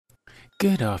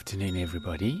Good afternoon,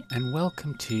 everybody, and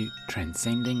welcome to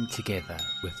Transcending Together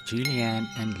with Julianne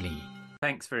and Lee.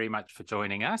 Thanks very much for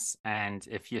joining us. And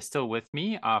if you're still with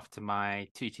me after my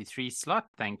 2 to 3 slot,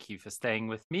 thank you for staying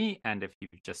with me. And if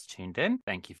you've just tuned in,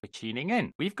 thank you for tuning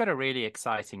in. We've got a really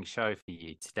exciting show for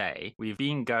you today. We've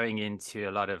been going into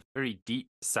a lot of very deep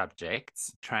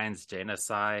subjects,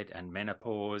 transgenocide and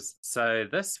menopause. So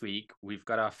this week, we've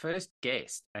got our first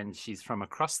guest, and she's from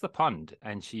across the pond.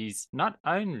 And she's not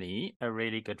only a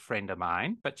really good friend of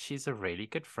mine, but she's a really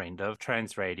good friend of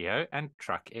Trans Radio and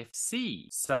Truck FC.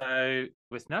 So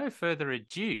with no further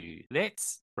ado,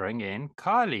 let's bring in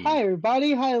Carly. Hi,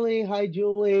 everybody. Hi, Lee. Hi,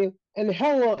 Julie. And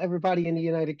hello, everybody in the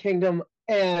United Kingdom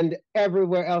and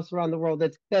everywhere else around the world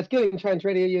that's getting Trans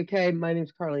Radio UK. My name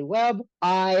is Carly Webb.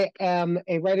 I am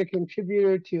a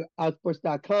writer-contributor to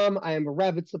Outsports.com. I am a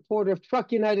rabid supporter of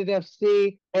Truck United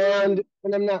FC. And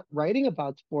when I'm not writing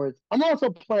about sports, I'm also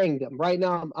playing them. Right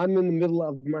now, I'm in the middle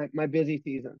of my busy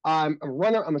season. I'm a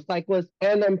runner, I'm a cyclist,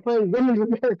 and I'm playing women's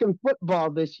American football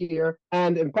this year.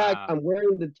 And in fact, I'm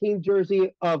wearing the team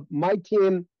jersey of my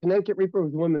team, Connecticut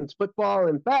Reapers Women's Football.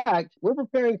 In fact, we're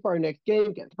preparing for our next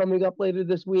game coming up later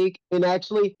this week. And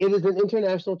actually, it is an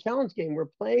international challenge game. We're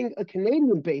playing a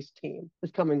Canadian-based team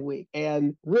this coming week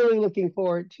and really looking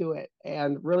forward to it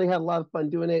and really had a lot of fun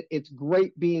doing it. It's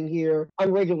great being here. I'm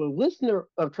a regular listener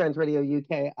of Trans Radio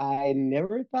UK. I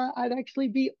never thought I'd actually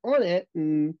be on it.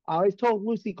 And I always told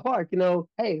Lucy Clark,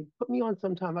 hey, put me on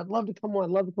sometime. I'd love to come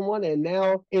on. And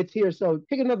now it's here. So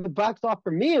pick another box off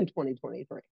for me in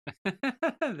 2023.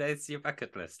 There's your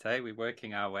bucket list, hey? We're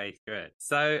working our way through it.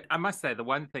 So I must say, the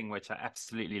one thing which I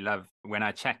absolutely love when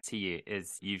I chat to you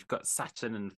is you've got such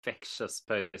an infectious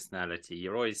personality.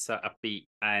 You're always so upbeat,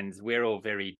 and we're all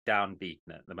very downbeaten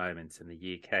at the moment in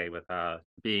the UK with our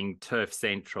being turf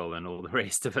central and all the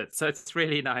rest of it. So it's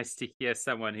really nice to hear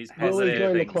someone who's positive.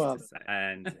 Join the club.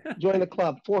 And join the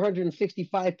club.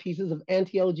 465 pieces of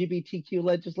anti-LGBTQ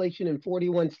legislation in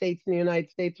 41 states in the United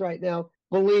States right now.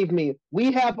 Believe me,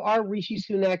 we have our Rishi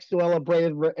Sunak, Suella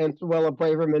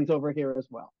Bravermans over here as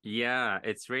well. Yeah,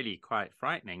 it's really quite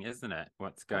frightening, isn't it?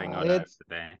 What's going on over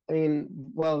there? I mean,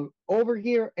 well, over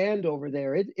here and over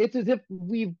there. It's as if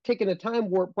we've taken a time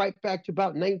warp right back to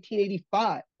about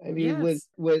 1985. I mean, yes.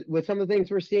 with some of the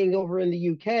things we're seeing over in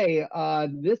the UK,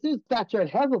 this is Thatcher and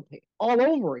Heseltine all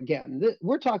over again.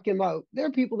 We're talking about, there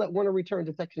are people that want to return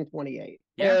to Section 28.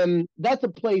 Yeah. And that's a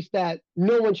place that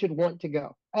no one should want to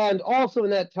go. And also in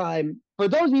that time, for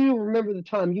those of you who remember the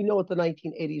time, you know what the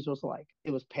 1980s was like.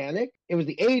 It was panic. It was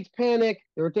the AIDS panic.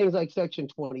 There were things like Section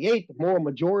 28, the moral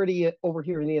majority over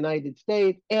here in the United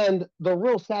States. And the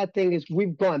real sad thing is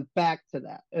we've gone back to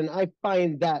that. And I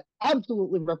find that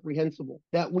absolutely reprehensible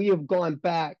that we have gone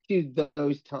back to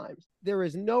those times. There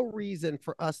is no reason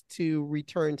for us to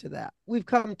return to that. We've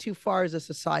come too far as a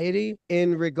society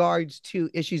in regards to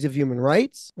issues of human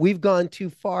rights. We've gone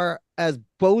too far as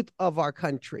both of our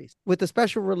countries, with the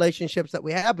special relationships that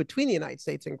we have between the United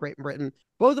States and Great Britain.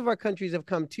 Both of our countries have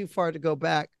come too far to go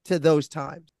back to those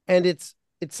times. And it's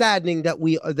saddening that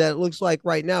it looks like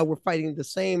right now we're fighting the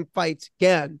same fights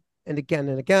again and again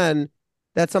and again.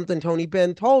 That's something Tony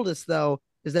Benn told us, though,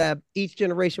 is that each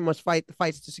generation must fight the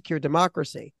fights to secure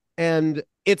democracy. And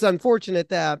it's unfortunate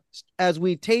that as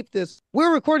we tape this,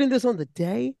 we're recording this on the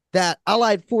day that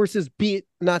Allied forces beat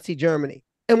Nazi Germany.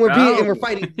 And we're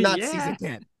fighting Nazis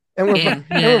again. And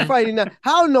we're fighting now.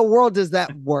 How in the world does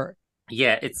that work?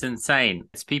 Yeah, it's insane.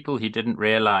 It's people who didn't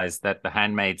realize that The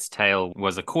Handmaid's Tale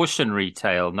was a cautionary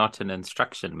tale, not an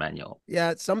instruction manual.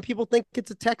 Yeah, some people think it's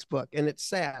a textbook, and it's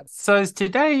sad. So is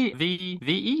today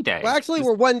VE Day? Well, actually,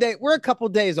 we're a couple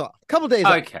days off.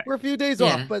 Okay. We're a few days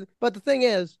off. But the thing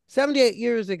is, 78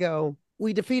 years ago,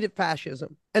 we defeated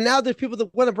fascism. And now there's people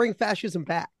that want to bring fascism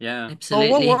back. Yeah.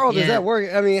 Absolutely. Well, what world does that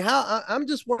work? I mean, I'm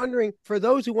just wondering, for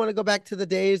those who want to go back to the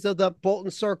days of the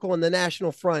Bolton Circle and the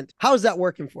National Front, how's that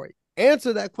working for you?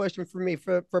 Answer that question for me.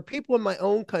 For people in my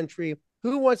own country,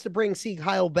 who wants to bring Sieg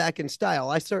Heil back in style?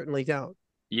 I certainly don't.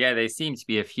 Yeah, there seem to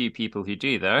be a few people who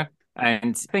do, though.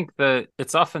 And I think that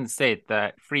it's often said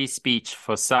that free speech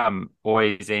for some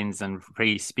always ends in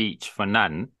free speech for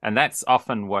none. And that's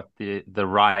often what the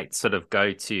right sort of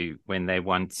go to when they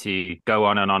want to go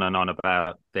on and on and on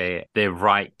about their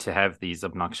right to have these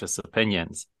obnoxious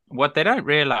opinions. what they don't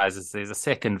realize is there's a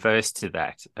second verse to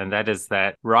that, and that is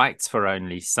that rights for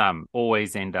only some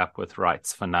always end up with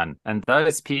rights for none. And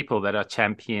those people that are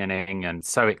championing and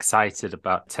so excited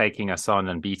about taking us on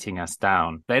and beating us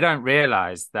down, they don't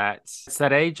realize that it's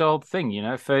that age-old thing, you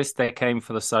know, first they came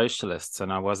for the socialists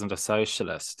and I wasn't a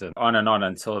socialist, and on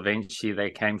until eventually they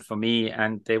came for me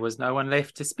and there was no one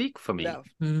left to speak for me.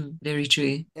 Very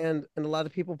true. And a lot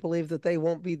of people believe that they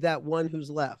won't be that one who's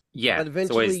left. Yeah. But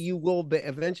eventually you will be.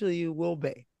 Eventually you will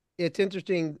be. It's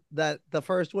interesting that the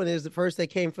first one is the first they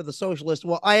came for the socialist.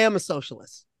 Well, I am a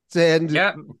socialist. And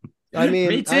yeah. I mean,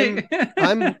 me too.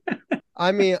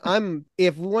 I'm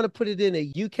if we want to put it in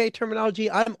a UK terminology,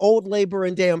 I'm old Labour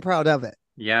and damn proud of it.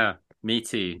 Yeah, me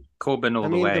too. Corbyn all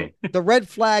the way. The red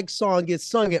flag song gets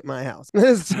sung at my house.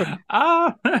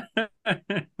 Oh.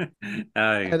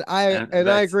 And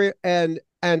I agree. And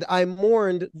I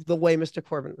mourned the way Mr.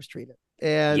 Corbyn was treated.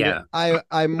 And yeah.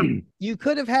 I'm you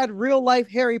could have had real life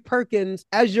Harry Perkins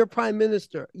as your prime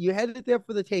minister. You had it there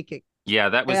for the taking. Yeah,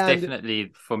 that was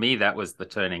definitely, for me, that was the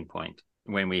turning point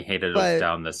when we headed off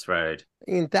down this road.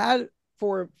 And that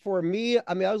for me,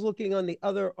 I mean, I was looking on the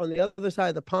other side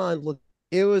of the pond. Look,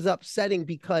 it was upsetting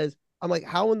because I'm like,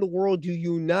 how in the world do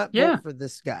you not vote for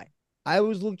this guy? I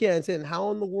was looking at it and saying,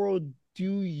 how in the world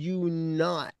do you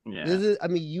not? Yeah.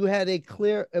 You had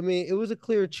it was a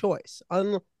clear choice.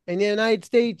 In the United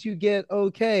States, you get,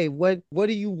 okay, what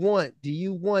do you want? Do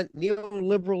you want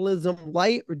neoliberalism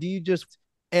light, or do you just,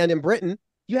 and in Britain,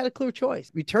 you had a clear choice.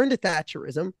 Return to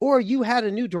Thatcherism, or you had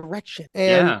a new direction.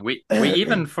 And we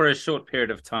even for a short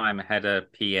period of time had a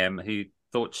PM who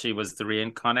thought she was the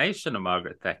reincarnation of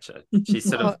Margaret Thatcher. She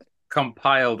sort of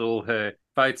compiled all her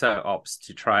photo ops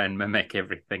to try and mimic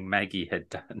everything Maggie had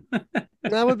done.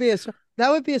 That would be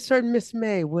a certain Miss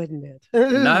May, wouldn't it?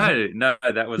 No,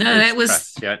 that was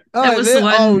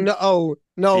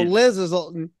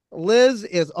Liz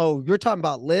is you're talking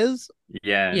about Liz?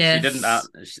 Yeah, yes. She didn't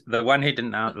the one who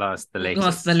didn't outlast the lettuce.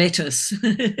 Lost the lettuce.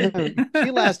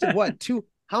 She lasted what?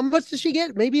 How much did she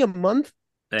get? Maybe a month?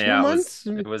 2 months?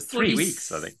 It was 3 weeks,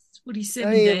 I think.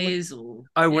 47 days or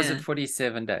was it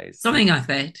 47 days? Something like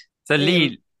that. So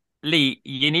Lee,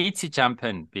 you need to jump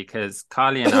in, because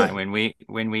Carly and I, when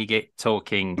we get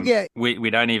talking, we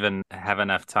don't even have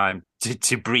enough time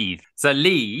to breathe. So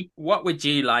Lee, what would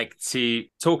you like to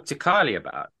talk to Carly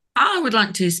about? I would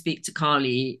like to speak to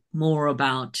Carly more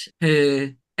about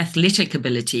her athletic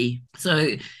ability. So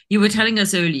you were telling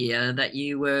us earlier that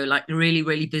you were like really,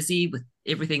 really busy with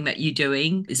everything that you're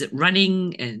doing. Is it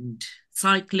running and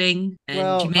cycling?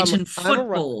 And you mentioned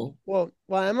football.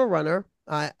 I'm a runner.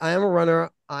 I am a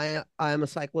runner. I am a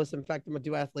cyclist. In fact, I'm a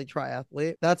duathlete,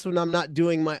 triathlete. That's when I'm not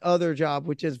doing my other job,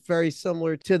 which is very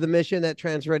similar to the mission that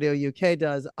Trans Radio UK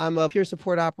does. I'm a peer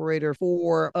support operator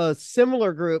for a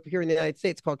similar group here in the United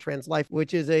States called Trans Life,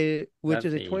 which is a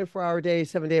 24-hour day,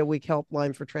 7-day-a-week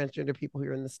helpline for transgender people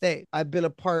here in the state. I've been a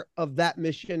part of that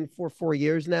mission for 4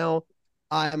 years now.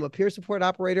 I'm a peer support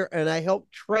operator, and I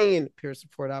help train peer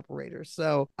support operators.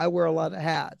 So I wear a lot of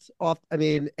hats.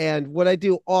 And what I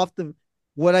do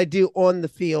on the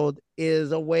field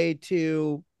is a way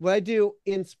to, what I do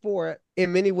in sport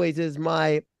in many ways is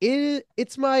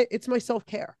it's my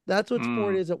self-care. That's what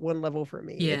sport is at one level for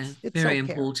me. Yeah, it's very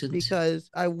self-care, important. because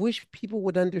I wish people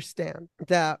would understand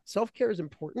that self-care is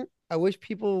important. I wish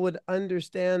people would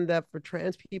understand that for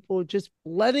trans people, just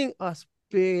letting us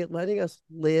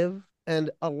live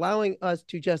and allowing us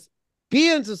to just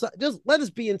be in society, just let us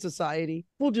be in society.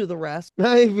 We'll do the rest.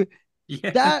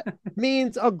 That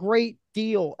means a great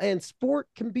deal, and sport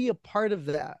can be a part of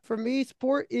that. For me,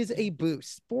 sport is a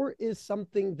boost. Sport is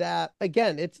something that,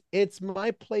 again, it's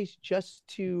my place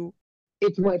to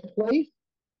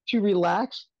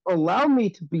relax, allow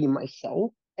me to be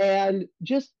myself, and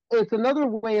just, it's another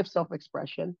way of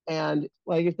self-expression. And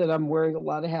like I said, I'm wearing a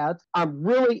lot of hats. I'm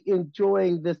really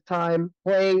enjoying this time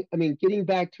playing. Getting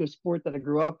back to a sport that I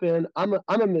grew up in. I'm a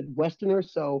Midwesterner,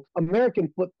 so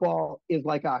American football is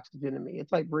like oxygen to me.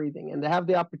 It's like breathing. And to have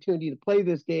the opportunity to play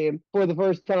this game for the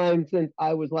first time since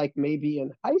I was like maybe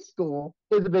in high school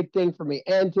is a big thing for me.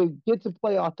 And to get to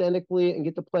play authentically and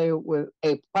get to play with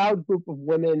a proud group of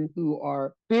women who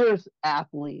are fierce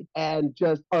athletes and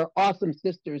just are awesome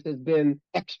sisters has been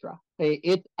extra.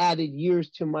 It added years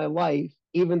to my life,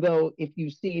 even though if you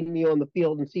see me on the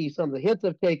field and see some of the hits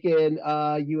I've taken,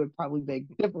 you would probably beg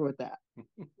different with that.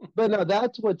 But no,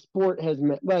 that's what sport has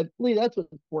meant. But Lee, that's what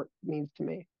sport means to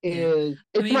me. It's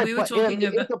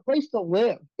a place to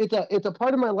live. It's a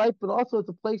part of my life, but also it's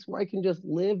a place where I can just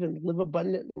live and live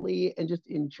abundantly and just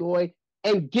enjoy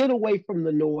and get away from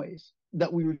the noise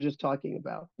that we were just talking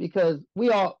about. Because we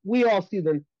all see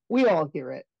We all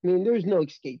hear it. I mean, there's no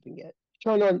escaping it.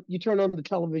 You turn on the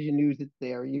television news, it's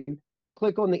there. You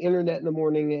click on the internet in the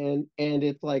morning and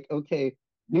it's like, okay,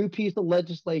 new piece of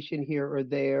legislation here or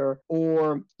there,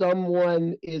 or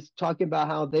someone is talking about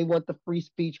how they want the free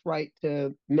speech right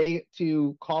to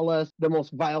call us the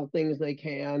most vile things they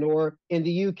can. Or in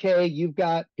the UK, you've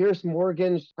got Piers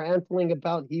Morgan rantling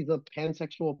about he's a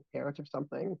pansexual parent or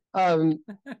something.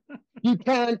 You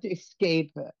can't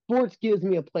escape it. Sports gives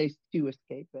me a place to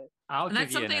escape it. And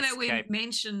that's something that we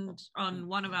mentioned on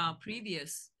one of our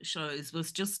previous shows,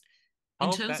 was just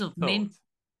in terms of men.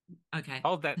 Okay.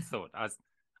 Hold that thought. I was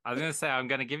going to say, I'm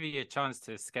going to give you a chance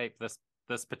to escape this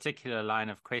particular line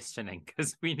of questioning,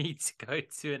 because we need to go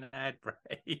to an ad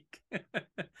break.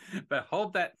 But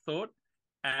hold that thought.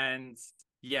 And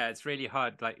yeah, it's really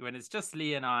hard. Like when it's just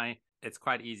Lee and I, it's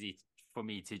quite easy for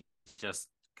me to just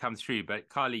come through. But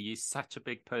Carly, you're such a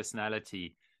big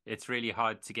personality. It's really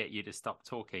hard to get you to stop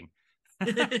talking,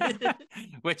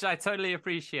 which I totally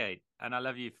appreciate and I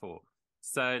love you for.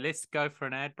 So let's go for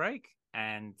an ad break,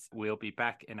 and we'll be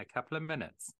back in a couple of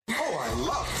minutes. Oh, I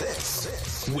love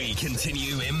this. We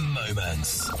continue in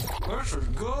moments. This is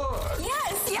good.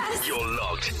 Yes. You're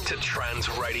logged to Trans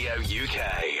Radio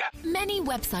UK. Many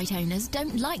website owners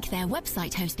don't like their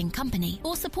website hosting company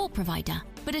or support provider,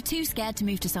 but are too scared to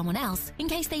move to someone else in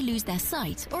case they lose their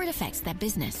site or it affects their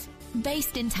business.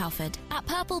 Based in Telford, at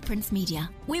Purple Prince Media,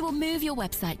 we will move your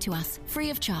website to us free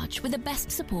of charge with the best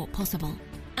support possible.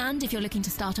 And if you're looking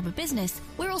to start up a business,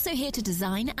 we're also here to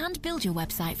design and build your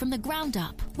website from the ground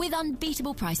up with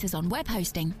unbeatable prices on web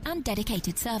hosting and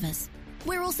dedicated servers.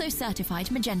 We're also certified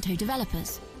Magento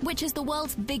developers, which is the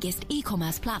world's biggest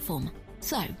e-commerce platform.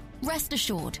 So, rest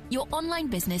assured, your online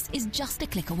business is just a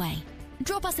click away.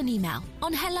 Drop us an email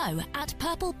on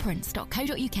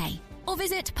hello@purpleprince.co.uk or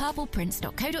visit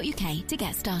purpleprince.co.uk to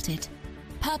get started.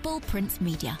 Purple Prince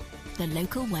Media, the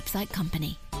local website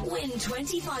company. Win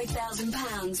 £25,000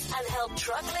 and help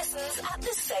Truck Listens at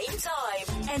the same time.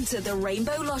 Enter the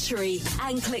Rainbow Lottery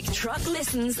and click Truck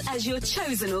Listens as your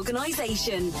chosen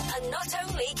organisation. And not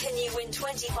only can you win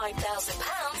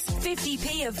 £25,000,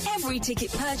 50p of every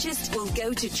ticket purchased will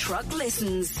go to Truck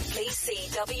Listens. Please see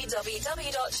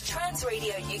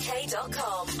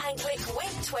www.transradiouk.com and click Win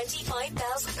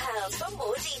 £25,000 for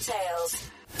more details.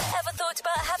 Ever thought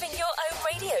about having your own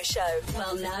radio show?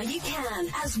 Well, now you can,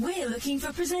 as we're looking for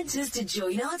presenters to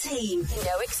join our team.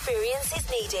 No experience is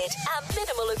needed and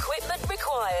minimal equipment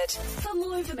required. For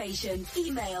more information,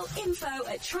 email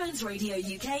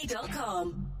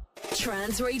info@transradiouk.com.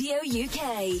 Trans Radio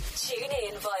UK. Tune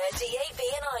in via DAB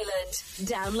and Ireland.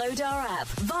 Download our app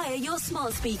via your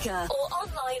smart speaker or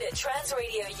online at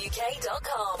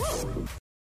transradiouk.com.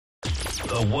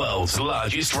 The world's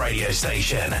largest radio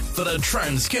station for the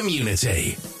trans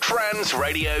community. Trans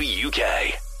Radio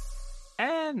UK.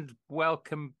 And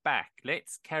welcome back.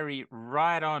 Let's carry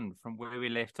right on from where we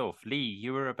left off. Lee,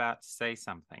 you were about to say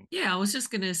something. Yeah, I was just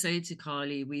going to say to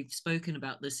Carly, we've spoken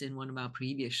about this in one of our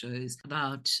previous shows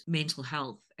about mental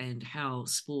health and how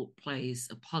sport plays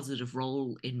a positive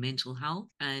role in mental health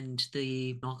and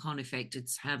the knock-on effect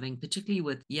it's having, particularly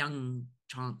with young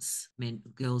trans men,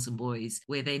 girls and boys,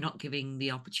 where they're not giving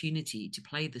the opportunity to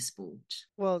play the sport.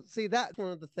 Well, see, that's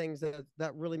one of the things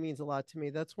that really means a lot to me.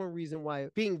 That's one reason why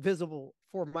being visible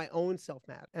for my own self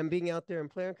matter and being out there and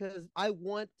playing, because I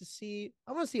want to see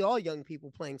all young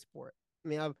people playing sport. I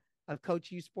mean, I've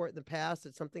coached youth sport in the past.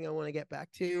 It's something I want to get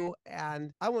back to.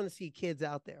 And I want to see kids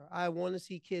out there. I want to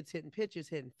see kids hitting pitches,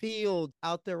 hitting fields,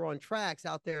 out there on tracks,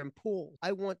 out there in pools.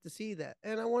 I want to see that.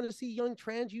 And I want to see young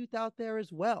trans youth out there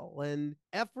as well. And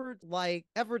efforts like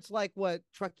what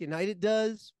Truck United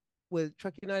does with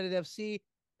Truck United FC,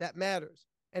 that matters.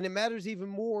 And it matters even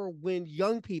more when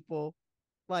young people,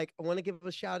 like, I want to give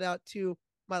a shout out to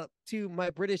my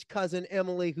British cousin,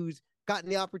 Emily, who's gotten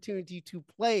the opportunity to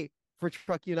play for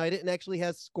Truck United and actually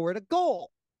has scored a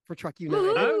goal for Truck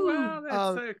United. Oh, wow, that's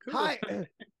so cool. Hi,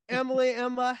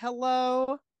 Emma,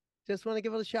 hello. Just want to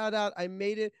give it a shout out. I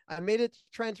made it to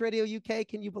Trans Radio UK.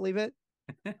 Can you believe it?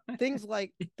 things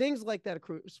like that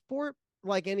accrue. Sport,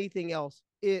 like anything else,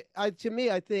 to me,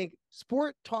 I think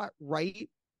sport taught right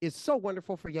is so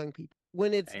wonderful for young people.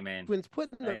 When it's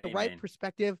put in the right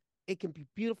perspective, it can be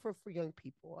beautiful for young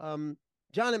people.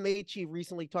 John Amaechi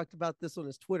recently talked about this on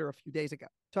his Twitter a few days ago.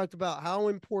 Talked about how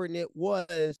important it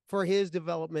was for his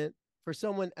development, for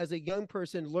someone as a young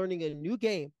person learning a new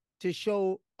game, to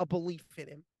show a belief in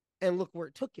him. And look where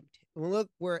it took him to. And look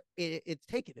where it's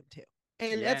taken him to.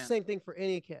 And that's the same thing for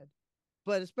any kid.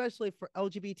 But especially for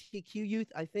LGBTQ youth,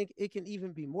 I think it can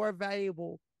even be more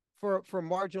valuable for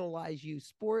marginalized youth.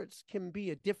 Sports can be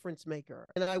a difference maker.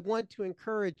 And I want to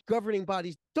encourage governing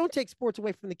bodies, don't take sports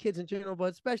away from the kids in general,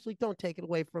 but especially don't take it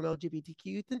away from LGBTQ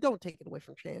youth, and don't take it away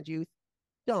from trans youth.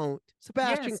 Don't.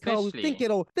 Sebastian Coe, think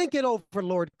it over,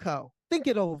 Lord Coe. Think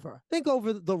it over. Think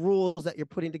over the rules that you're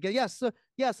putting together.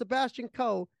 Yes, Sebastian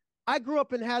Coe. I grew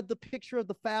up and had the picture of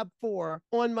the Fab Four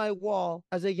on my wall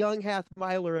as a young half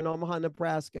miler in Omaha,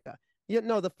 Nebraska.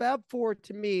 The Fab Four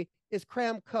to me is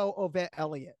Cram Coe, Ovett,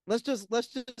 Elliott. Let's just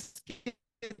get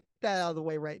that out of the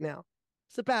way right now.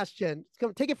 Sebastian,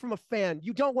 take it from a fan.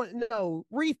 You don't want to know.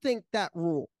 Rethink that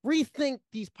rule. Rethink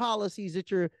these policies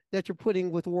that you're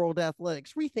putting with World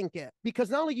Athletics. Rethink it, because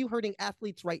not only are you hurting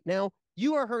athletes right now,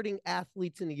 you are hurting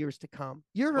athletes in the years to come.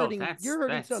 You're hurting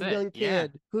some young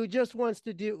kid who just wants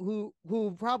to do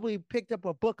who probably picked up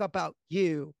a book about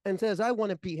you and says, I want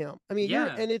to be him. I mean,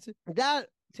 and it's that,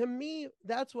 to me,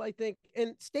 that's what I think.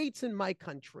 And states in my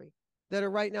country that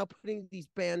are right now putting these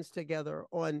bans together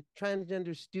on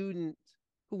transgender students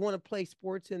who want to play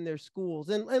sports in their schools.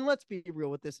 And let's be real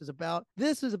what this is about.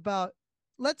 This is about,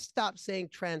 let's stop saying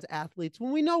trans athletes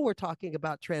when we know we're talking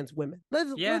about trans women.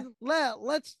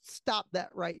 Let's stop that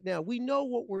right now. We know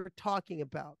what we're talking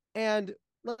about. And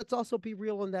let's also be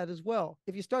real on that as well.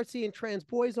 If you start seeing trans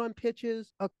boys on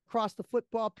pitches across the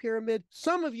football pyramid,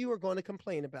 some of you are going to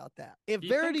complain about that. If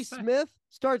Verity Smith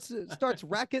starts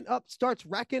racking up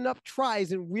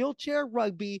tries in wheelchair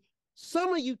rugby,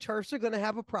 some of you turfs are going to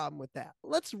have a problem with that.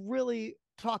 Let's really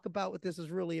talk about what this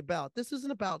is really about. This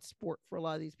isn't about sport for a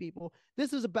lot of these people.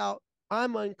 This is about,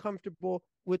 I'm uncomfortable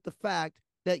with the fact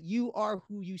that you are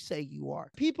who you say you are.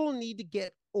 People need to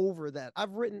get over that.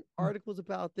 I've written articles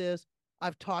about this.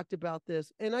 I've talked about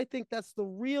this. And I think that's the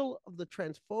real of the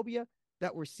transphobia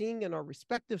that we're seeing in our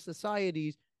respective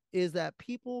societies, is that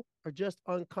people are just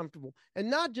uncomfortable, and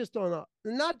not just on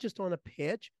a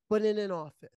pitch, but in an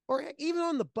office, or even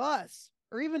on the bus,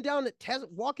 or even down at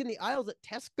walking the aisles at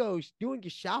Tesco's doing your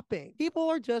shopping. People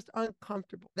are just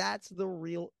uncomfortable. That's the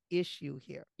real issue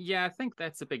here. Yeah, I think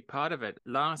that's a big part of it.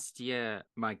 Last year,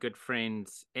 my good friend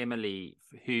Emily,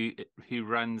 who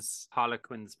runs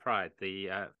Harlequins Pride,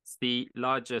 it's the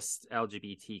largest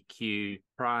LGBTQ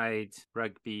Pride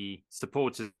rugby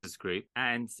supporters group.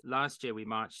 And last year we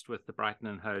marched with the Brighton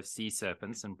and Hove Sea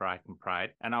Serpents and Brighton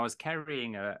Pride. And I was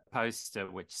carrying a poster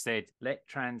which said, "Let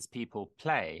trans people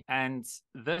play." And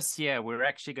this year we're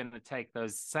actually going to take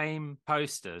those same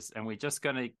posters, and we're just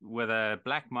going to, with a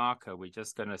black marker, we're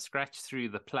just going to scratch through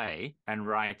the play and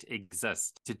write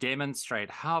 "exist" to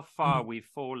demonstrate how far we've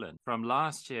fallen from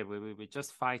last year, where we were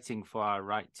just fighting for our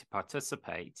right to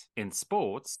participate in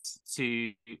sports,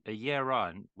 to a year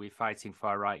on we're fighting for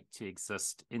our right to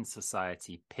exist in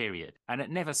society, period. And it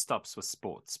never stops with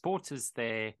sport. Sport is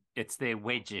it's their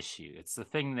wedge issue. It's the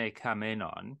thing they come in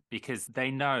on, because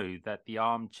they know that the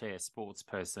armchair sports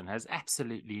person has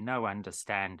absolutely no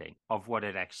understanding of what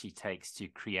it actually takes to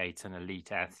create an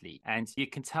elite athlete. And you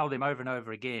can tell them over and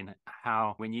over again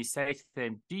how, when you say to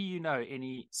them, "Do you know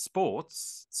any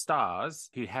sports stars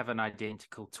who have an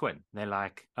identical twin?" They're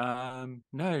like,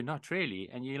 no, not really.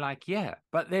 And you're like, yeah,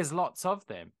 but there's lots of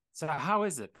them. So how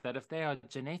is it that if they are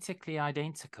genetically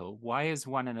identical, why is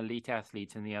one an elite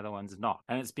athlete and the other one's not?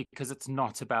 And it's because it's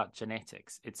not about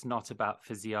genetics. It's not about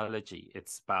physiology.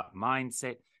 It's about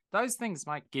mindset. Those things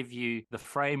might give you the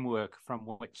framework from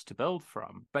which to build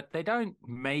from, but they don't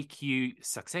make you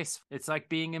successful. It's like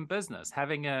being in business.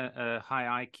 Having a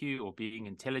high IQ or being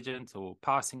intelligent or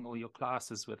passing all your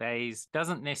classes with A's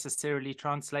doesn't necessarily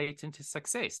translate into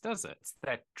success, does it? It's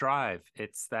that drive.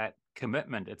 It's that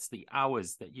commitment. It's the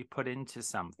hours that you put into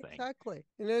something. Exactly.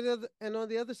 And on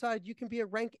the other side, you can be a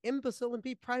rank imbecile and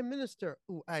be prime minister.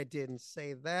 Ooh, I didn't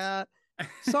say that.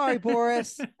 Sorry,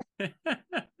 Boris.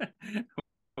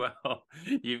 Well,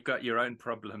 you've got your own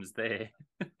problems there.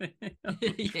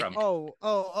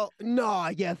 No,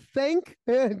 you think?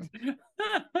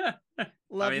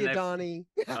 Love you, Donnie.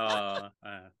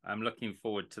 I'm looking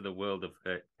forward to the world of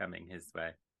hurt coming his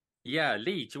way. Yeah,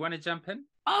 Lee, do you want to jump in?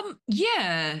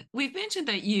 Yeah, we've mentioned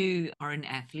that you are an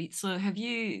athlete. So have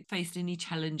you faced any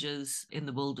challenges in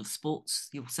the world of sports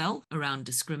yourself around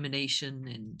discrimination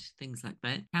and things like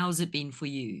that? How's it been for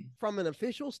you? From an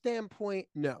official standpoint,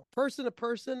 no. Person to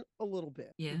person, a little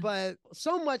bit. Yeah. But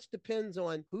so much depends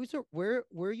on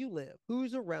where you live,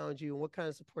 who's around you, and what kind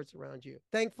of support's around you.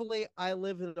 Thankfully, I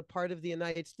live in a part of the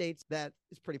United States that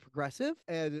is pretty progressive,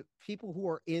 and people who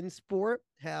are in sport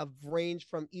have ranged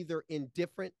from either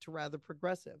indifferent to rather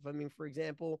progressive. I mean, for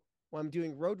example, when I'm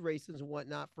doing road races and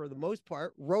whatnot, for the most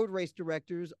part, road race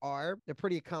directors they're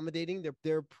pretty accommodating.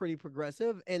 They're pretty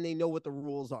progressive, and they know what the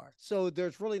rules are. So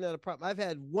there's really not a problem. I've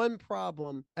had one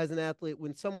problem as an athlete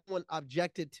when someone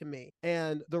objected to me,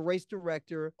 and the race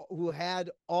director, who had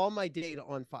all my data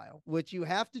on file, which you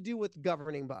have to do with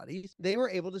governing bodies, they were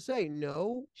able to say,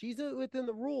 no, she's within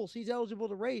the rules. She's eligible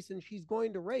to race, and she's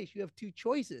going to race. You have two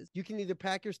choices. You can either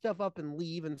pack your stuff up and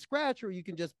leave and scratch, or you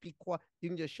can just be quiet. You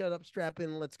can just shut up, strap in,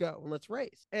 and let's go, and let's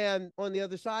race. And on the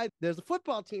other side, there's a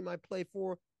football team I play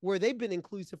for where they've been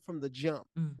inclusive from the jump,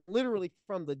 literally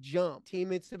from the jump.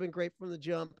 Teammates have been great from the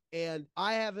jump. And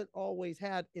I haven't always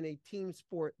had in a team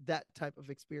sport that type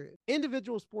of experience.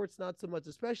 Individual sports, not so much,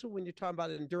 especially when you're talking about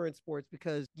endurance sports,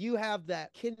 because you have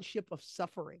that kinship of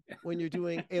suffering when you're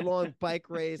doing a long bike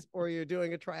race, or you're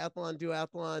doing a triathlon,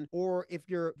 duathlon, or if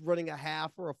you're running a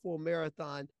half or a full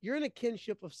marathon, you're in a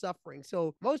kinship of suffering.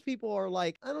 So most people are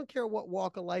like, I don't care what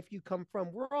walk of life you come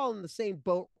from. We're all in the same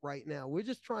boat right now. We're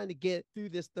just trying to get through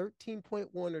this 13.1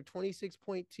 or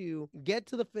 26.2, get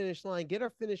to the finish line, get our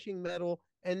finishing medal,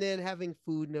 and then having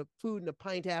food and a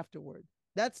pint afterward.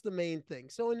 That's the main thing.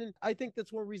 So, and I think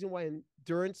that's one reason why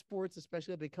endurance sports,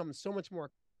 especially, have become so much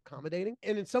more accommodating,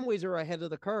 and in some ways are ahead of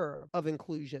the curve of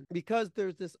inclusion, because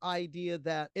there's this idea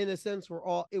that, in a sense,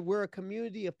 we're a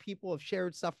community of people of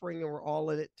shared suffering, and we're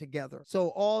all in it together. So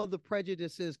all the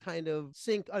prejudices kind of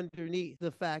sink underneath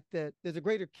the fact that there's a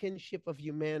greater kinship of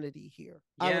humanity here.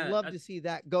 Yeah, I would love to see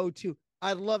that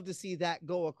I'd love to see that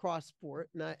go across sport.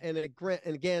 And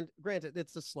granted,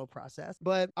 it's a slow process.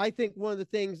 But I think one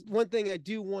thing I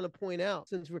do want to point out,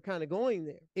 since we're kind of going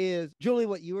there, is, Julie,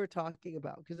 what you were talking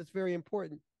about, because it's very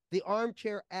important. The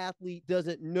armchair athlete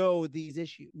doesn't know these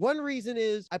issues. One reason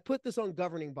is I put this on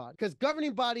governing bodies, because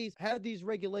governing bodies have these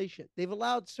regulations. They've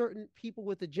allowed certain people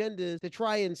with agendas to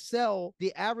try and sell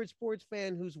the average sports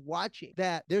fan who's watching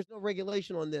that there's no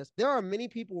regulation on this. There are many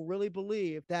people who really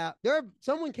believe that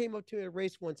someone came up to me at a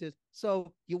race once,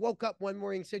 so you woke up one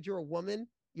morning and said you're a woman.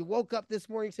 You woke up this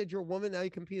morning, said you're a woman, now you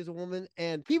compete as a woman.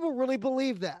 And people really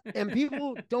believe that. And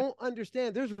people don't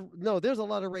understand. There's a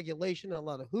lot of regulation, a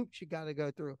lot of hoops you got to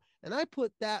go through. And I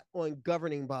put that on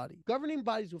governing bodies. Governing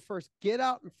bodies will first get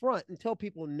out in front and tell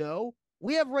people, no,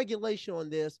 we have regulation on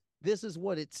this. This is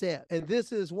what it said. And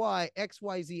this is why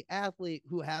XYZ athlete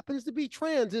who happens to be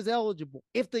trans is eligible.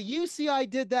 If the UCI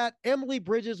did that, Emily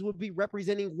Bridges would be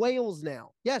representing Wales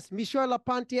now. Yes, Michel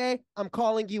Lapontier, I'm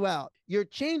calling you out. You're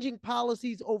changing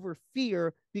policies over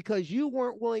fear because you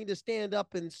weren't willing to stand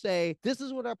up and say, this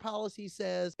is what our policy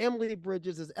says. Emily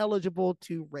Bridges is eligible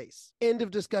to race. End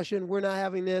of discussion. We're not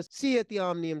having this. See you at the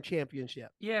Omnium Championship.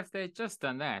 Yeah, if they'd just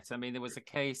done that. I mean, there was a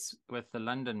case with the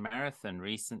London Marathon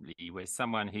recently where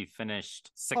someone who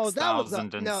finished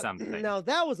 6,000 and something. No,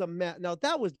 that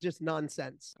was just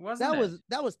nonsense.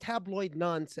 That was tabloid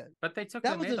nonsense. But they took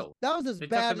the medal. That was as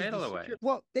bad as the medal away.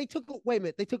 Well, they took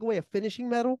away a finishing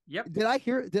medal. Yep. Did I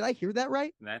hear that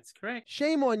right? That's correct.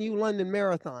 Shame on you, London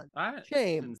Marathon.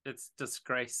 Shame. It's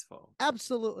disgraceful.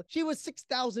 Absolutely. She was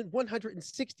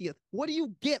 6,160th. What do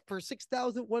you get for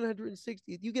 6,160th?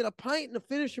 You get a pint and a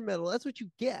finisher medal. That's what you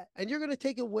get. And you're going to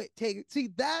take it. See,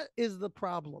 that is the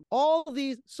problem.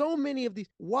 So many of these.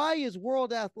 Why is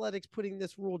World Athletics putting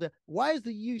this rule down? Why is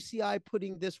the UCI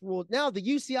putting this rule? Now the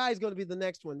UCI is going to be the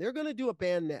next one. They're going to do a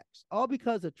ban next. All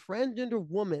because a transgender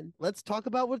woman. Let's talk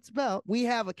about what it's about. We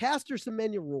have a Caster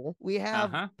Semenya rule. We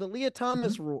have the Leah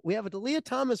Thomas rule. We have a Delia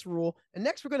Thomas rule. And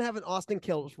next we're going to have an Austin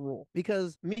Kells rule,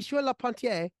 because Michel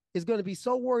Lapontier is going to be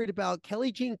so worried about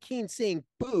Kelly Jean Keane saying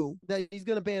boo that he's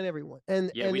going to ban everyone.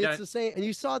 And it's the same. And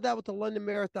you saw that with the London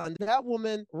Marathon. That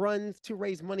woman runs to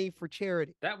raise money for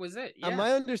charity. That was it. Yeah. And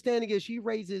my understanding is she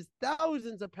raises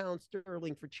thousands of pounds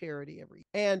sterling for charity every year.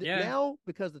 And now,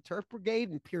 because the Turf Brigade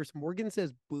and Pierce Morgan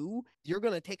says boo, you're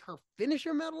going to take her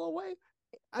finisher medal away?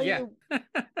 I mean,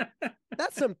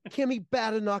 that's some Kimmy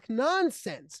Badenoch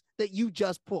nonsense that you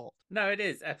just pulled. No, it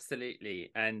is,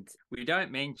 absolutely. And we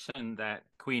don't mention that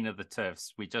Queen of the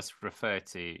Turfs. We just refer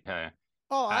to her.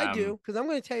 Oh, I do, because I'm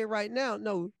going to tell you right now.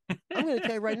 No, I'm going to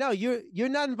tell you right now. You're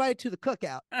not invited to the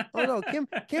cookout. Oh no,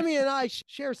 Kimmy and I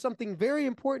share something very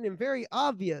important and very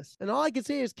obvious. And all I can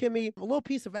say is, Kimmy, a little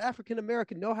piece of African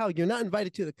American know-how. You're not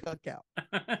invited to the cookout.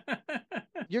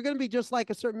 You're going to be just like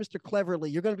a certain Mr. Cleverly.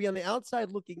 You're going to be on the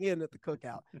outside looking in at the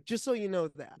cookout, just so you know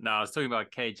that. No, I was talking about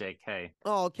KJK.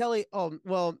 Oh, Kelly. Oh,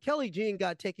 well, Kelly Jean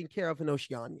got taken care of in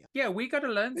Oceania. Yeah, we got to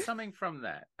learn something from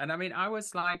that. And I mean, I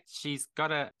was like, she's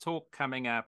got a talk coming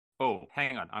up Oh,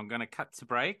 hang on. I'm going to cut to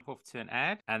break, off to an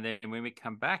ad. And then when we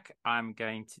come back, I'm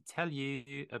going to tell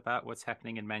you about what's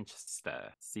happening in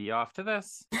Manchester. See you after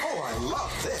this. Oh, I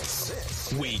love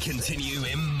this. We continue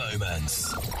in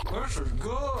moments. This is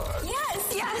good.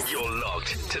 Yes. You're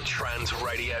locked to Trans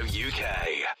Radio UK.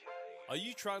 Are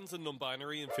you trans and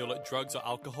non-binary and feel like drugs or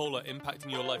alcohol are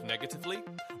impacting your life negatively?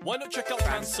 Why not check out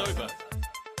Trans Sober?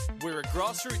 We're a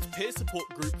grassroots peer support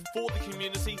group for the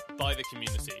community, by the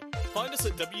community. Find us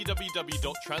at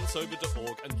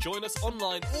www.transsober.org and join us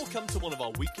online or come to one of our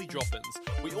weekly drop-ins.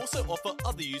 We also offer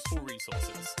other useful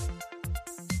resources.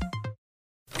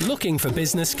 Looking for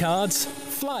business cards,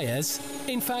 flyers,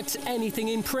 in fact anything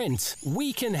in print?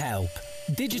 We can help.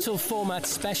 Digital format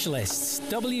specialists,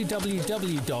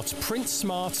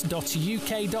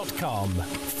 www.printsmart.uk.com.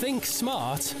 Think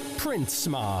smart, print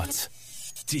smart.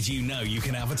 Did you know you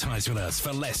can advertise with us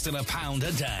for less than £1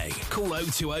 a day? Call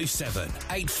 0207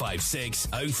 856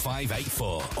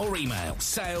 0584 or email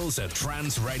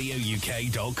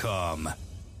sales@transradiouk.com.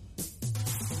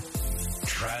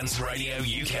 Trans Radio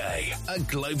UK, a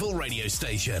global radio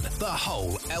station the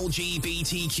whole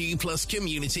LGBTQ plus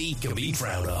community can be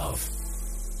proud of.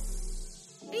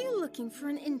 Are you looking for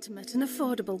an intimate and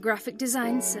affordable graphic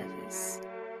design service?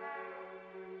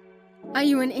 Are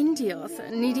you an indie author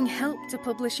needing help to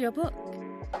publish your book?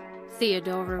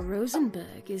 Theodora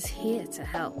Rosenberg is here to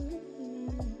help.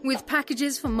 With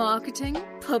packages for marketing,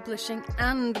 publishing,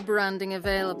 and branding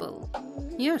available,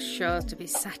 you're sure to be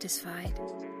satisfied.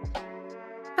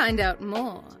 Find out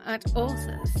more at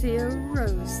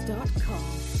authortheorose.com.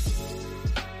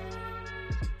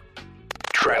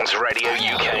 Trans Radio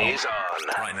UK is on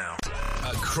right now.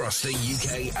 Across the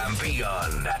UK and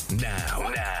beyond.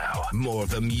 Now, more of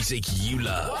the music you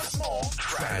love.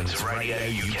 Trans Radio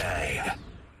UK.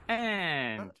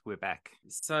 And we're back.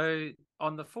 So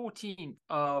on the 14th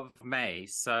of May,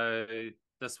 so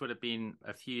this would have been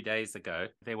a few days ago,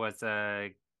 there was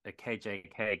a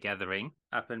KJK gathering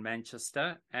up in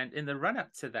Manchester. And in the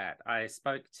run-up to that, I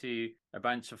spoke to a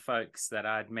bunch of folks that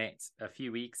I'd met a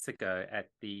few weeks ago at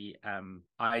the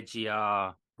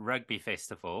IGR rugby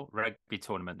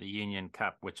tournament, the Union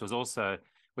Cup, which was up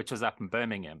in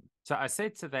Birmingham. So I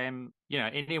said to them, you know,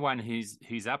 anyone who's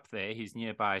up there, who's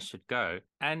nearby should go.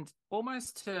 And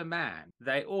almost to a man,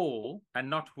 they all,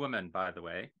 and not women, by the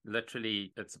way,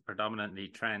 literally it's a predominantly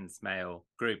trans male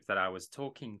group that I was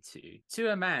talking to.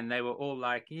 To a man, they were all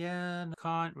like, yeah,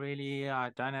 can't really, I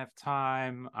don't have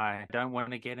time. I don't want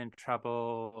to get in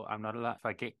trouble. I'm not allowed if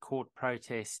I get caught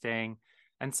protesting.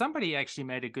 And somebody actually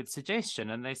made a good suggestion,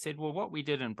 and they said, well, what we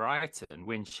did in Brighton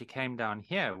when she came down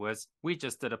here was we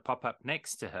just did a pop-up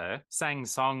next to her, sang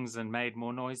songs and made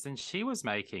more noise than she was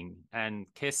making, and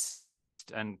kissed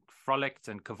and frolicked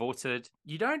and cavorted.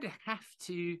 You don't have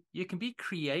to, you can be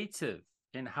creative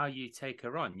in how you take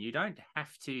her on. You don't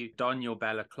have to don your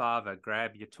balaclava,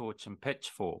 grab your torch and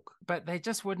pitchfork, but they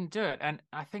just wouldn't do it. And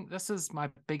I think this is my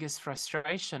biggest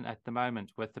frustration at the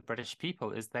moment with the British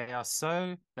people is they are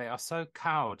so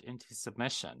cowed into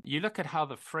submission. You look at how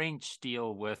the French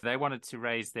deal with, they wanted to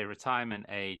raise their retirement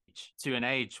age to an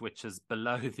age which is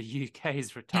below the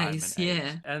UK's retirement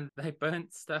age, and they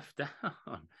burnt stuff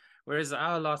down. Whereas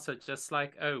our lot are just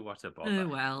like, oh, what a bother. Oh,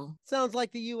 well. Sounds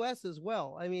like the U.S. as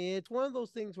well. I mean, it's one of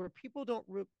those things where people don't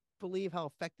believe how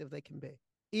effective they can be.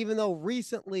 Even though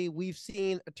recently we've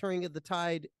seen a turning of the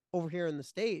tide over here in the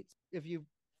States. If you've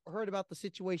heard about the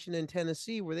situation in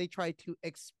Tennessee where they tried to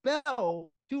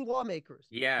expel 2 lawmakers.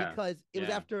 Yeah. Because it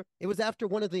was after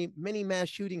one of the many mass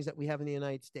shootings that we have in the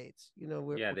United States. You know,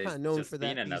 we're kind of known for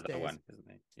that. Another these days. one, isn't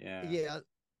it? Yeah. Yeah.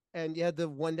 And you had the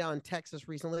one down in Texas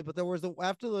recently, but there was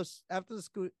after the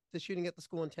shooting at the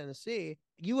school in Tennessee,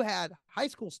 you had high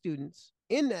school students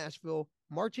in Nashville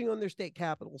marching on their state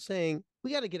capitol saying,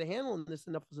 we got to get a handle on this.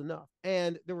 Enough is enough.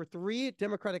 And there were 3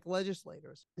 Democratic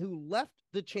legislators who left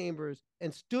the chambers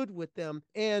and stood with them,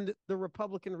 and the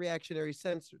Republican reactionaries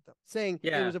censored them, saying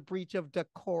it was a breach of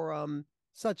decorum,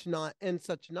 such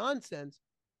nonsense.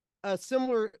 A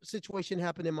similar situation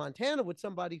happened in Montana with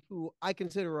somebody who I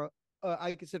consider a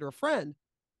friend,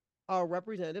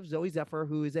 Representative Zoe Zephyr,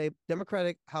 who is a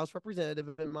Democratic House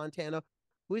representative in Montana,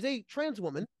 who is a trans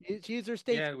woman. She's her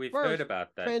state's heard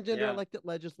about that. transgender elected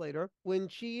legislator. When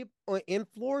she, in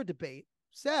floor debate,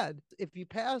 said, if you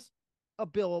pass a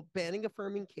bill banning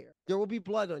affirming care, there will be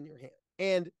blood on your hand.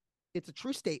 And it's a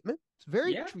true statement. It's a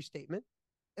very true statement.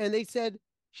 And they said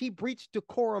she breached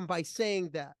decorum by saying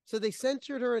that. So they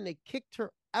censored her and they kicked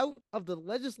her out of the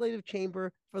legislative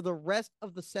chamber for the rest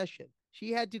of the session.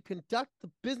 She had to conduct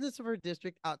the business of her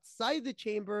district outside the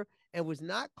chamber and was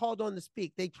not called on to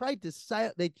speak. They tried to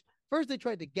First, they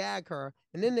tried to gag her,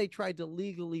 and then they tried to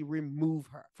legally remove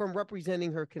her from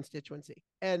representing her constituency.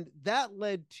 And that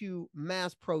led to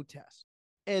mass protests.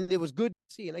 And it was good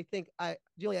to see. And I think,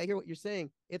 Julie, I hear what you're saying.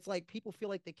 It's like people feel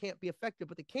like they can't be effective,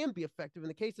 but they can be effective. In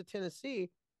the case of Tennessee,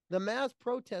 the mass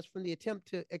protests from the attempt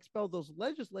to expel those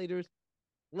legislators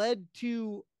led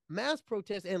to mass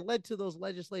protests and led to those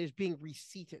legislators being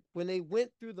reseated. When they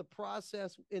went through the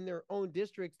process in their own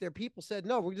districts, their people said,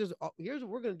 no, here's what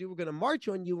we're going to do. We're going to march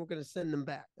on you. We're going to send them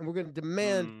back. And we're going to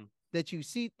demand that you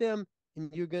seat them, and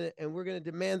we're going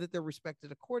to demand that they're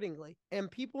respected accordingly.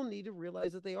 And people need to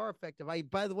realize that they are effective.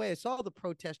 By the way, I saw the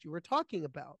protest you were talking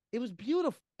about. It was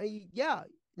beautiful. Yeah,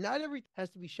 not everything has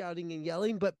to be shouting and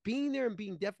yelling, but being there and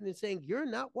being definite and saying, you're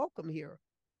not welcome here.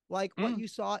 Like what you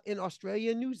saw in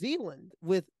Australia and New Zealand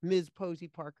with Ms. Posey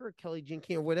Parker, or Kelly Jean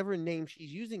King, or whatever name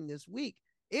she's using this week.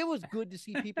 It was good to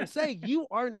see people say, you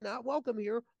are not welcome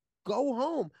here. Go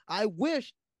home. I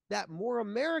wish that more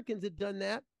Americans had done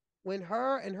that when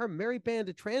her and her merry band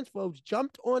of transphobes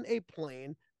jumped on a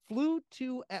plane, flew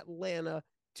to Atlanta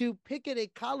to picket a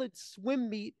college swim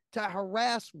meet to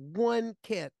harass one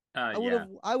kid. I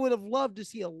would have loved to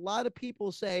see a lot of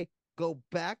people say, go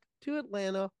back to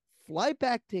Atlanta, fly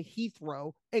back to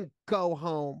Heathrow, and go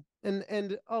home.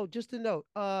 And just a note,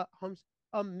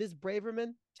 Ms.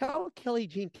 Braverman, tell Kelly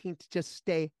Jean King to just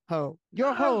stay home.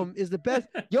 Your home is the best.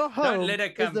 Your home Don't let her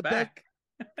come back.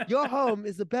 Your home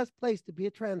is the best place to be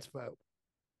a transphobe.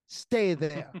 Stay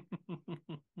there.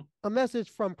 A message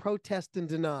from Protest and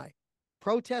Deny.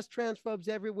 Protest transphobes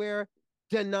everywhere.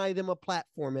 Deny them a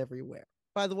platform everywhere.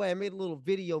 By the way, I made a little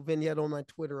video vignette on my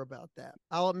Twitter about that.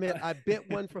 I'll admit I bit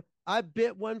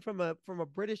one from a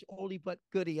British oldie but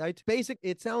goodie.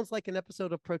 It sounds like an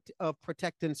episode of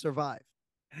Protect and Survive.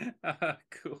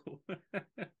 Cool.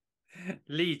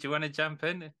 Lee, do you want to jump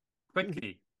in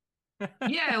quickly?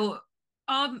 Yeah.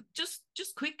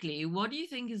 Just quickly, what do you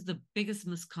think is the biggest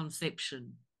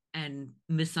misconception and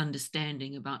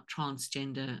misunderstanding about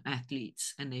transgender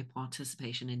athletes and their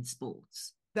participation in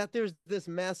sports? That there's this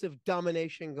massive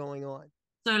domination going on.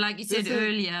 So like you said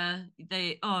earlier,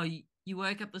 you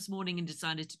woke up this morning and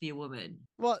decided to be a woman.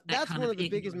 Well, that's one of the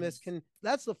biggest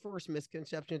that's the first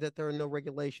misconception, that there are no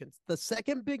regulations. The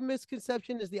second big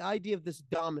misconception is the idea of this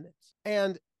dominance.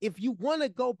 And if you want to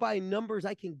go by numbers,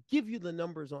 I can give you the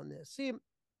numbers on this. See,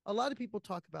 a lot of people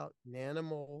talk about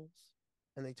nanomoles,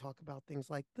 and they talk about things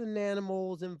like the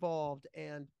nanomoles involved,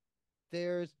 and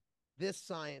there's this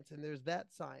science and there's that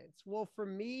science. Well, for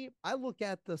me, I look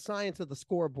at the science of the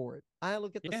scoreboard. I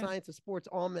look at the science of Sports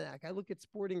Almanac. I look at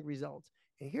sporting results.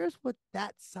 And here's what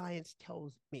that science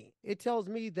tells me. It tells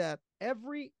me that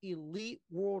every elite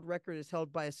world record is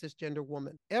held by a cisgender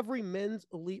woman. Every men's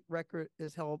elite record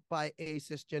is held by a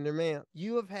cisgender man.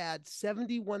 You have had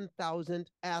 71,000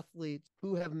 athletes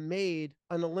who have made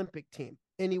an Olympic team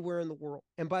anywhere in the world.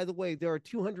 And by the way, there are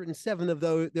 207 of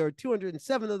those. There are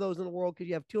 207 of those in the world because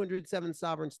you have 207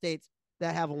 sovereign states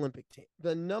that have Olympic team.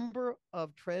 The number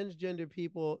of transgender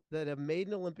people that have made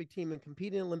an Olympic team and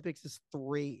compete in Olympics is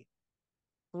three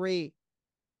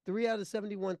out of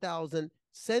 71,000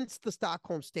 since the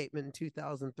Stockholm Statement in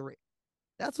 2003.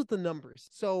 That's what the numbers.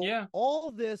 So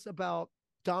all this about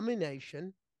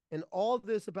domination and all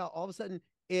this about all of a sudden,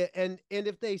 and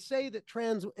if they say that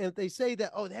they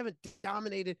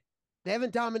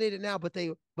haven't dominated now, but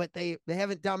they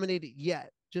haven't dominated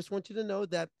yet. Just want you to know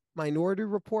that Minority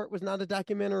Report was not a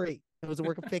documentary. It was a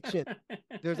work of fiction.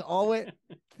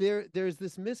 There's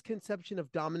this misconception of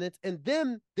dominance. And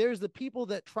then there's the people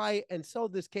that try and sell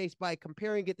this case by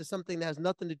comparing it to something that has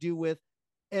nothing to do with.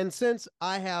 And since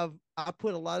I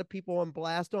put a lot of people on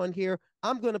blast on here,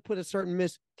 I'm going to put a certain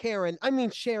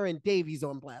Sharon Davies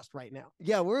on blast right now.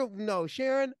 Yeah,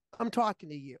 Sharon, I'm talking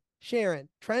to you. Sharon,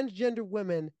 transgender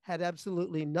women had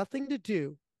absolutely nothing to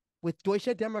do with Deutsche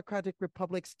Democratic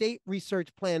Republic State Research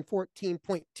Plan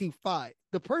 14.25.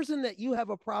 The person that you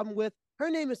have a problem with, her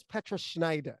name is Petra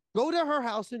Schneider. Go to her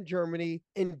house in Germany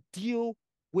and deal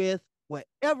with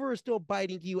whatever is still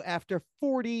biting you after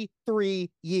 43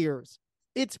 years.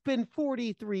 It's been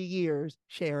 43 years,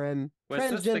 Sharon.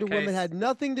 Transgender women had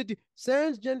nothing to do.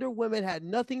 Transgender women had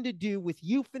nothing to do with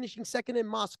you finishing second in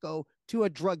Moscow to a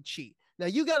drug cheat. Now,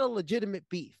 you got a legitimate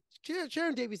beef.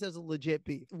 Sharon Davies has a legit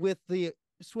beef with the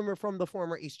swimmer from the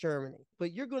former East Germany.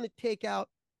 But you're going to take out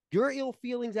your ill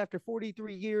feelings after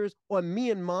 43 years on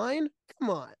me and mine? Come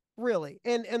on, really.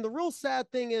 And the real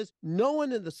sad thing is no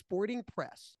one in the sporting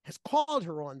press has called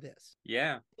her on this.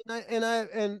 Yeah. I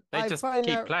just find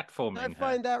keep that platforming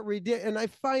I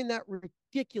find that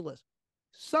ridiculous.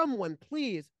 Someone,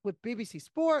 please, with BBC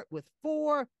Sport, with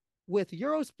 4, with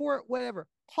Eurosport, whatever,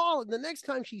 call it. The next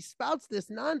time she spouts this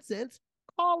nonsense,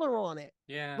 call her on it.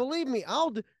 Yeah. Believe me, I'll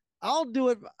do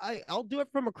it. I'll do it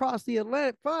from across the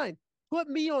Atlantic. Fine. Put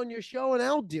me on your show and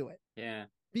I'll do it. Yeah.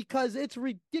 Because it's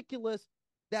ridiculous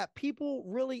that people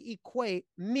really equate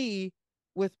me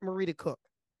with Marita Cook.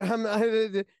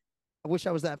 I wish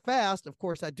I was that fast. Of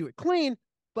course, I'd do it clean.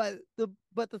 But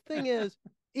the thing is,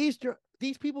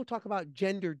 these people talk about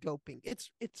gender doping. It's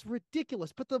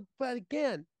ridiculous. But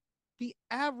again, the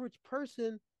average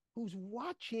person who's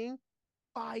watching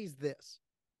buys this.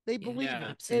 They believe it.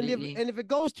 Absolutely. And if it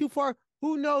goes too far,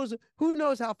 who knows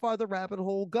how far the rabbit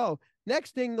hole will go.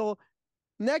 Next thing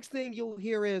you'll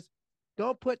hear is,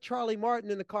 don't put Charlie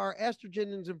Martin in the car.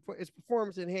 Estrogen is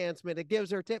performance enhancement. It gives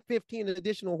her 15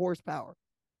 additional horsepower.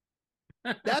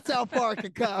 That's how far it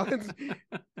can go.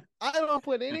 I don't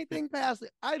put anything past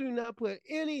it. I do not put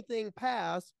anything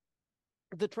past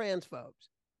the transphobes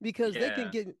because they can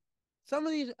get some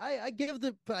of these. I give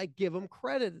them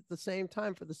credit at the same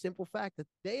time for the simple fact that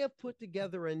they have put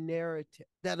together a narrative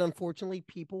that unfortunately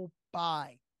people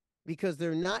buy because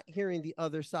they're not hearing the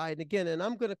other side. And again, and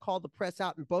I'm going to call the press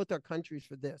out in both our countries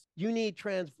for this. You need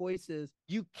trans voices.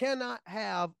 You cannot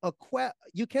have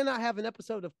an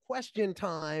episode of Question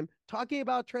Time talking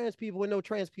about trans people with no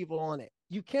trans people on it.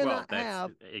 You cannot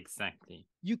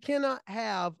You cannot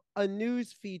have a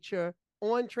news feature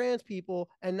on trans people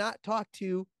and not talk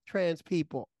to trans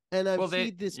people. And I've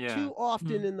seen this too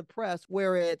often in the press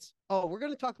where it's, we're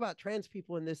going to talk about trans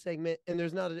people in this segment, and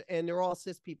they're all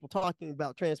cis people talking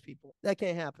about trans people. That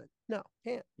can't happen. No,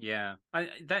 can't. Yeah,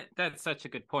 that's such a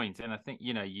good point. And I think,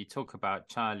 you talk about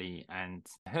Charlie and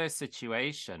her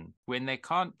situation when they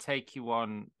can't take you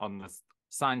on the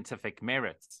scientific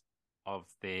merits of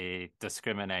their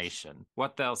discrimination.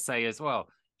 What they'll say is, well,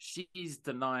 she's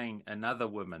denying another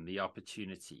woman the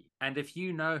opportunity. And if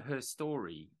you know her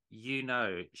story,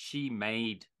 she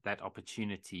made that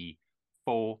opportunity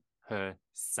for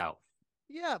herself.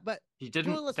 Yeah, but she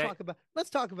didn't. Let's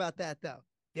talk about that though.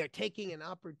 They're taking an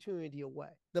opportunity away.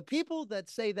 The people that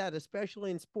say that,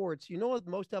 especially in sports, you know what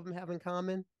most of them have in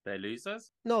common? They're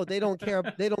losers. No, they don't care.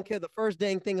 They don't care the first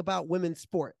dang thing about women's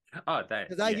sport. Oh, that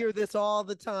because I hear this all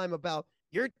the time about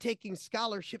you're taking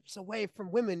scholarships away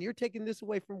from women. You're taking this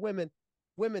away from women.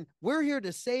 We're here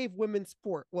to save women's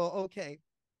sport. Well, okay,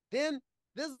 then.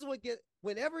 This is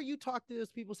whenever you talk to those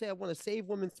people say, I want to save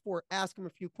women's sport, ask them a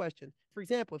few questions. For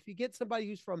example, if you get somebody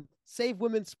who's from Save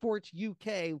Women's Sports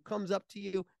UK who comes up to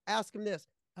you, ask them this.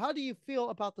 How do you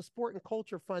feel about the sport and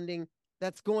culture funding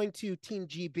that's going to Team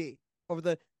GB?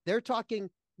 They're talking,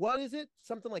 what is it?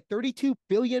 Something like 32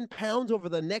 billion pounds over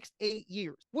the next 8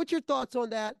 years. What's your thoughts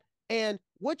on that? And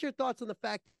what's your thoughts on the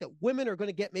fact that women are going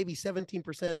to get maybe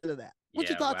 17% of that? What's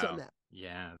your thoughts on that?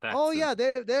 Yeah.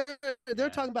 They're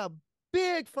talking about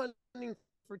big funding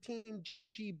for Team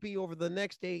GB over the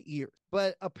next 8 years.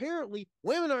 But apparently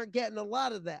women aren't getting a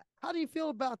lot of that. How do you feel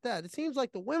about that? It seems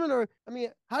like the women are,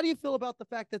 how do you feel about the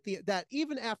fact that that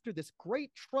even after this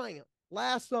great triumph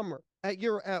last summer at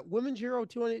Women's Euro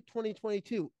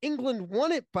 2022, England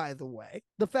won it, by the way,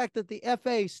 the fact that the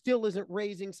FA still isn't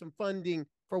raising some funding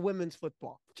for women's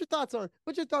football. What's your thoughts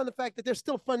on the fact that there's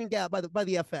still funding gap by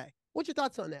the FA? What's your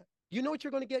thoughts on that? You know what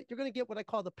you're going to get? You're going to get what I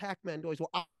call the Pac-Man noise.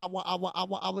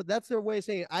 Well, that's their way of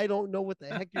saying, I don't know what the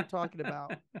heck you're talking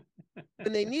about.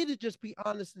 And they need to just be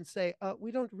honest and say,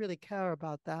 we don't really care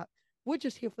about that. We're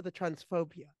just here for the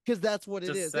transphobia, because that's what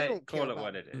it is. They don't call it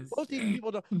what it is. Most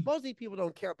of these people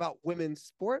don't care about women's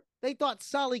sport. They thought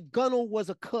Sally Gunnell was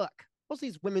a cook. Most of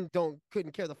these women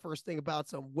couldn't care the first thing about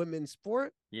some women's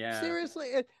sport. Yeah. Seriously.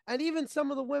 And even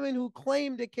some of the women who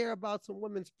claim to care about some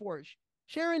women's sport.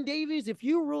 Sharon Davies, if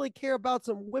you really care about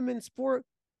some women's sport,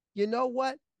 you know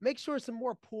what? Make sure some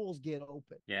more pools get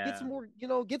open. Yeah. Get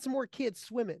some more kids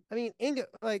swimming. Inga,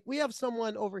 we have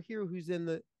someone over here who's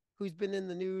been in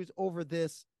the news over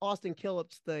this Austin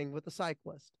Phillips thing with the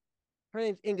cyclist. Her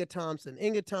name's Inga Thompson.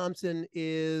 Inga Thompson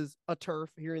is a TERF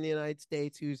here in the United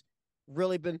States who's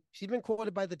she's been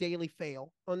quoted by the Daily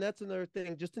Fail. And that's another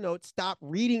thing, just to note, stop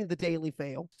reading the Daily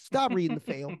Fail. Stop reading the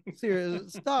Fail. Seriously,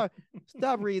 stop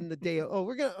reading the Daily.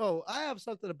 I have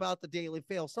something about the Daily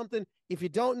Fail. Something, if you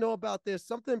don't know about this,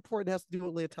 something important has to do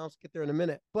with Leah Thompson. Get there in a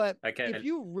minute. But okay, if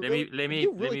you let me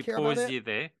pause you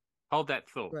there. Hold that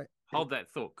thought. Right. Hold that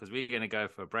thought, because we're going to go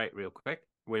for a break real quick.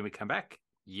 When we come back,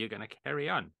 you're going to carry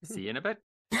on. See you in a bit.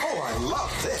 Oh, I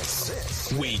love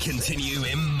this. We continue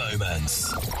in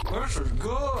moments. This is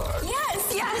good.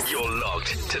 Yes. You're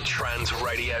locked to Trans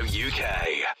Radio UK.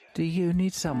 Do you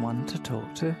need someone to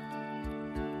talk to?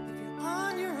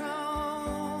 On your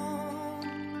own,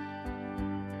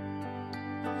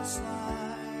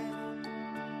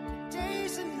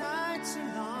 days and nights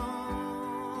are long.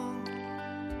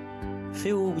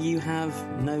 you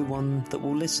have no one that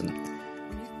will listen.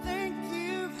 When you think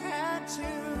you've had too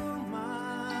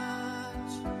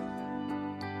much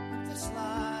with this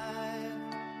life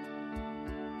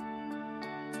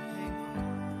to hang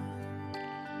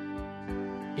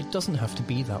on. It doesn't have to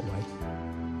be that way.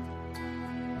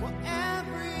 Well,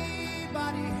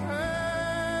 everybody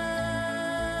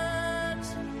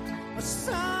hurts, but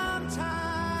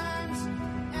sometimes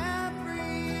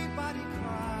everybody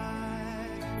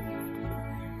cries.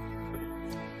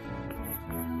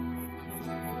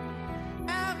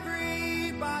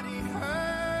 Everybody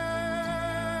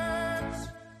hurts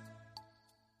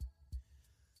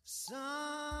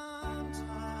sometimes.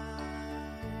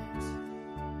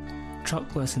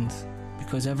 Truck lessons,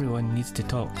 because everyone needs to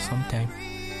talk sometime.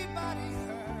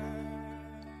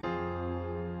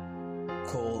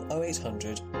 Call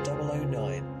 0800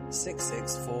 009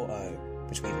 6640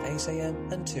 between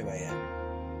 8am and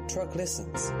 2am. Truck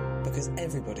listens, because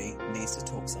everybody needs to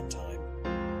talk sometime.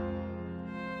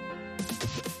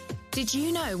 Did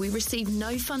you know we receive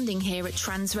no funding here at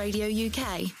Trans Radio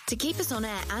UK? To keep us on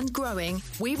air and growing,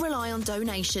 we rely on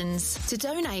donations. To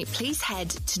donate, please head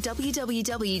to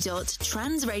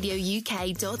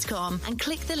www.transradiouk.com and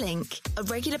click the link. A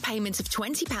regular payment of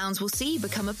 £20 will see you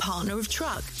become a partner of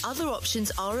Truck. Other options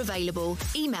are available.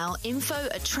 Email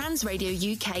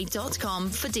info@transradiouk.com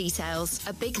for details.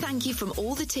 A big thank you from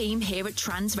all the team here at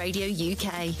Trans Radio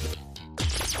UK.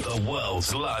 The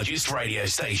world's largest radio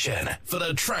station for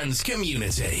the trans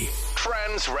community.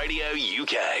 Trans Radio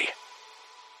UK.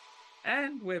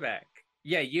 And we're back.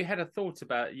 Yeah, you had a thought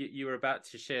about you were about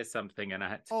to share something, and I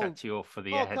had to cut you off for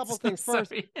the ads. A couple things. First,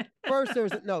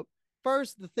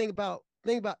 the thing about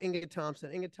Inga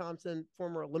Thompson. Inga Thompson,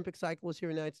 former Olympic cyclist here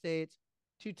in the United States,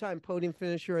 two-time podium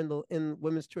finisher in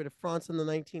women's Tour de France in the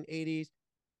 1980s,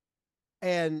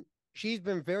 and she's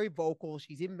been very vocal.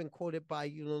 She's even been quoted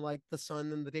by, like The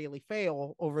Sun and the Daily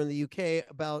Fail over in the UK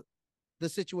about the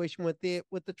situation with the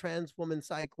trans woman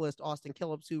cyclist Austin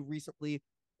Killips, who recently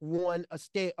won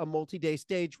a multi-day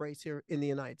stage race here in the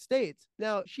United States.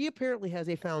 Now, she apparently has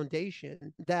a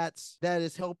foundation that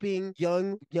is helping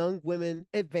young women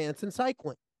advance in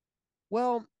cycling.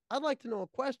 Well, I'd like to know a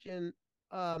question.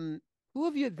 Who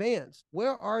have you advanced?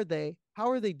 Where are they?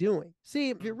 How are they doing? See,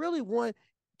 if you really want,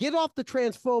 get off the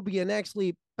transphobia and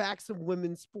actually back some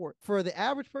women's sport. For the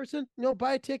average person,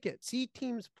 buy a ticket, see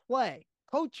teams play.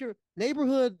 Coach your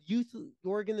neighborhood youth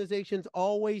organizations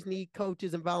always need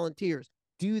coaches and volunteers.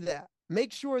 Do that.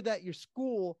 Make sure that your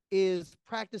school is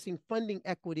practicing funding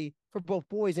equity for both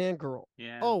boys and girls.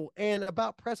 Yeah. Oh, and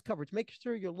about press coverage, make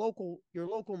sure your local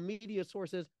media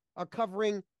sources are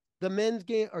covering the men's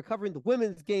game or covering the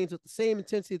women's games with the same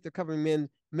intensity that they're covering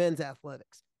men's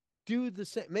athletics. Do the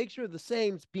same. Make sure the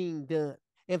same's being done.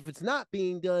 If it's not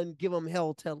being done, give them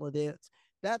hell till it is.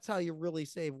 That's how you really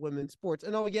save women's sports.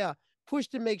 And push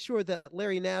to make sure that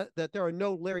that there are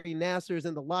no Larry Nassers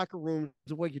in the locker rooms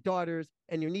where your daughters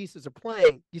and your nieces are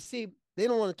playing. You see, they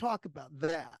don't want to talk about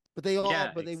that, but they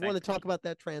want to talk about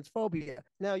that transphobia.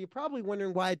 Now, you're probably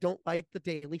wondering why I don't like the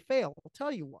Daily Fail. I'll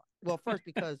tell you why. Well, first,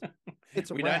 because it's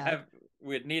a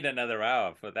we'd need another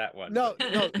hour for that one. No,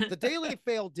 the Daily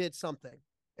Fail did something.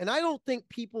 And I don't think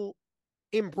people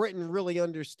in Britain really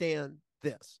understand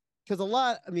this, because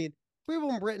people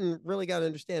in Britain really got to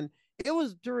understand. It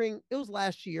was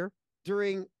last year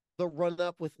during the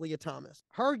run-up with Leah Thomas.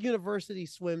 Her university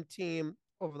swim team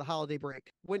over the holiday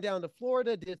break went down to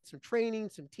Florida, did some training,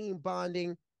 some team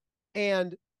bonding,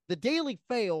 and the Daily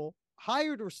Fail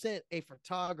hired or sent a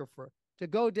photographer to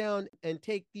go down and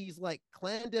take these like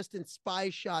clandestine spy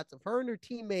shots of her and her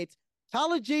teammates,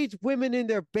 college-age women in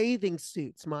their bathing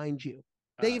suits, mind you.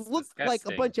 They looked like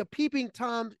a bunch of peeping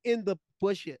Toms in the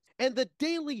bushes. And the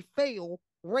Daily Fail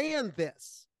ran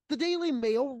this. The Daily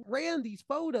Mail ran these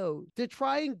photos to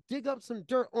try and dig up some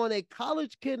dirt on a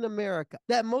college kid in America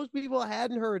that most people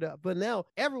hadn't heard of. But now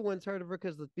everyone's heard of her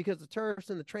because the TERFs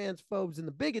and the transphobes and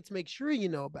the bigots make sure you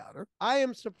know about her. I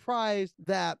am surprised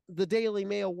that the Daily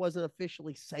Mail wasn't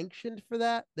officially sanctioned for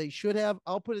that. They should have.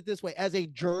 I'll put it this way. As a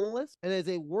journalist and as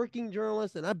a working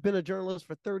journalist, and I've been a journalist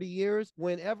for 30 years,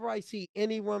 whenever I see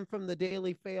anyone from the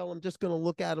Daily Fail, I'm just going to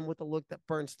look at them with a look that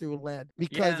burns through lead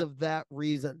because of that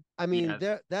reason. I mean,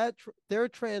 their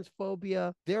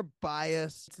transphobia, their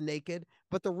bias, it's naked.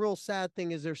 But the real sad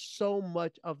thing is there's so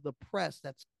much of the press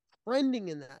that's trending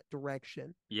in that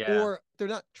direction. Yeah. Or they're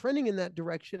not trending in that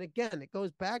direction. Again, it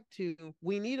goes back to,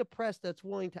 we need a press that's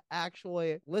willing to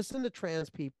actually listen to trans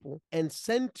people and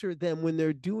center them when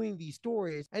they're doing these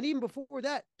stories. And even before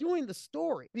that, doing the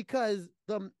story. Because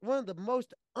one of the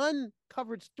most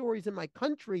uncovered stories in my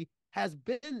country has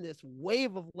been this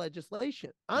wave of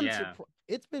legislation.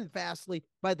 It's been vastly,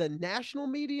 by the national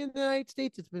media in the United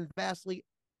States, it's been vastly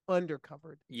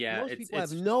undercovered. Yeah, most people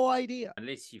have no idea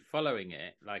unless you're following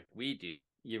it like we do.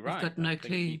 You're right. You've got no clue.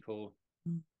 People.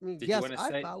 Yes,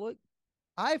 I follow it.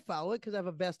 I follow it because I have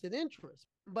a vested interest.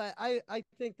 But I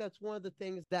think that's one of the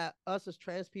things that us as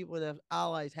trans people and as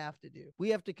allies have to do. We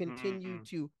have to continue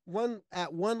to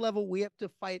at one level, we have to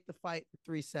fight the fight in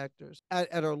three sectors.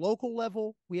 At our local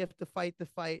level, we have to fight the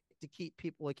fight to keep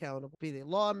people accountable, be they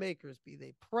lawmakers, be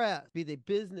they press, be they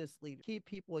business leaders, keep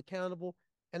people accountable,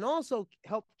 and also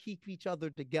help keep each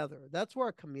other together. That's where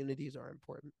our communities are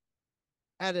important.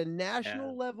 At a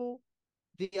national level,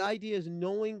 the idea is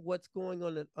knowing what's going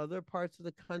on in other parts of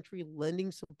the country,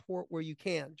 lending support where you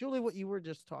can. Julie, what you were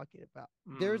just talking about.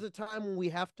 There's a time when we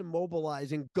have to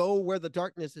mobilize and go where the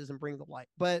darkness is and bring the light.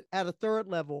 But at a third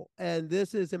level, and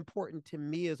this is important to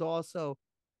me, is also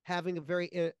having a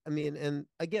very, and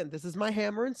again, this is my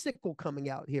hammer and sickle coming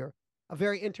out here, a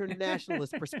very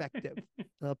internationalist perspective.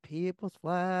 The people's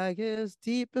flag is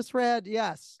deepest red.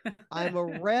 Yes, I'm a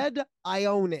red. I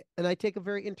own it. And I take a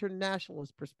very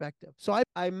internationalist perspective. So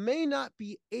I may not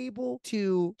be able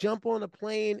to jump on a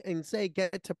plane and say,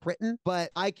 get to Britain, but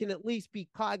I can at least be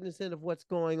cognizant of what's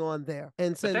going on there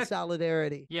and send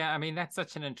solidarity. Yeah, I mean, that's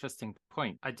such an interesting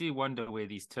point. I do wonder where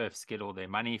these TERFs get all their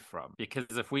money from, because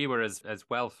if we were as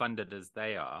well funded as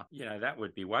they are, that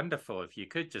would be wonderful if you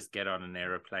could just get on an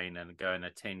aeroplane and go and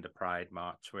attend a Pride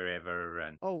March wherever.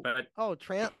 And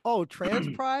Trans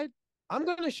Pride. I'm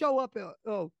going to show up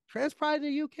at Trans Pride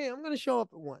in the UK. I'm going to show up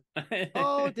at one. Definitely.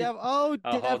 I'll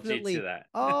hold you to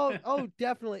that.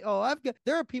 Definitely.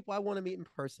 There are people I want to meet in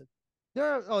person.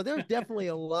 There's definitely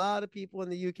a lot of people in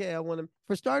the UK I want to.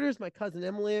 For starters, my cousin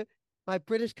Emily, my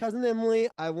British cousin Emily,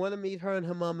 I want to meet her and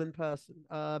her mom in person.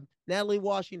 Natalie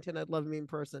Washington, I'd love to meet in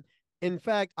person. In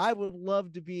fact, I would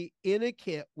love to be in a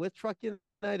kit with Truck United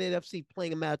FC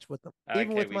playing a match with them.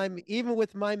 Even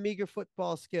with my meager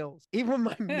football skills.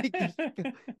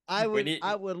 I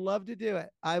would love to do it.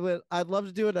 I'd love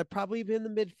to do it. I'd probably be in the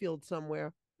midfield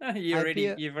somewhere.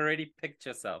 You've already picked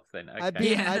yourself then. Okay. I'd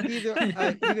be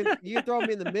either you can throw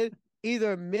me in the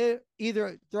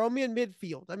either throw me in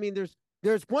midfield. I mean,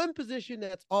 there's one position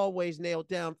that's always nailed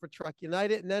down for Truck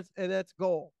United, and that's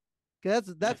goal.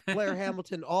 That's Blair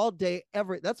Hamilton all day,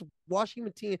 that's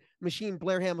washing machine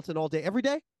Blair Hamilton all day, every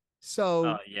day.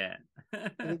 So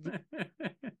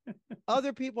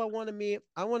other people I want to meet,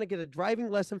 I want to get a driving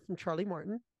lesson from Charlie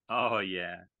Martin. Oh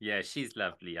yeah, she's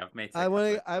lovely. I've met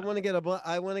her. I want to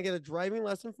get a driving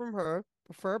lesson from her,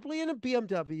 preferably in a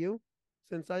BMW,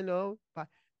 since I know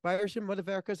Bayerisch and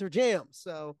Motiverkas are jams.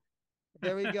 So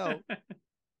there we go.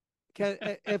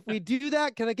 If we do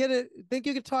that, can I get it? Think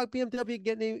you could talk BMW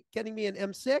getting me an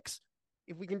M6?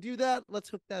 If we can do that, let's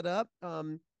hook that up.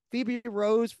 Phoebe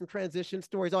Rose from Transition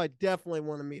Stories. I definitely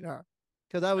want to meet her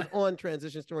because I was on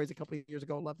Transition Stories a couple of years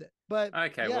ago. Loved it. But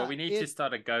okay, well, we need to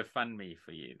start a GoFundMe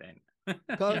for you then.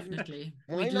 Definitely,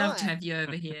 we'd love to have you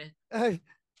over here.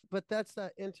 But that's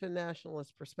that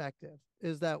internationalist perspective,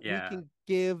 is that we can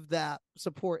give that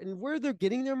support, and where they're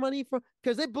getting their money from,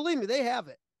 because believe me, they have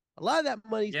it. A lot of that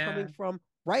money is coming from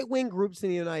right-wing groups in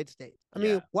the United States. I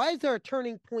mean, why is there a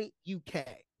Turning Point UK?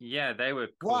 Yeah, they were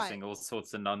causing all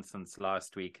sorts of nonsense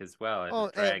last week as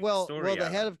well.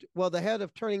 The head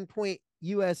of Turning Point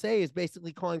USA is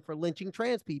basically calling for lynching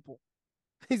trans people.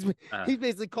 He's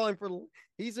basically calling for.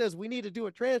 He says we need to do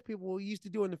what trans people used to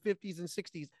do in the 50s and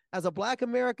 60s. As a Black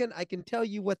American, I can tell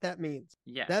you what that means.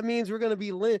 Yeah, that means we're going to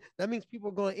be. That means people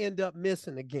are going to end up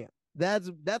missing again.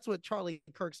 That's what Charlie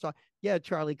Kirk's talking. Yeah,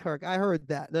 Charlie Kirk. I heard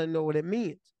that, and I know what it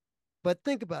means. But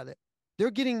think about it.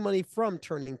 They're getting money from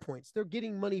Turning Points. They're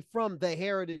getting money from the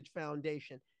Heritage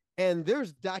Foundation. And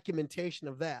there's documentation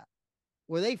of that,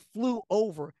 where they flew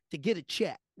over to get a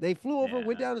check. They flew over,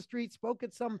 went down the street, spoke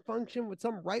at some function with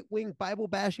some right-wing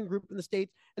Bible-bashing group in the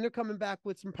States, and they're coming back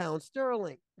with some pounds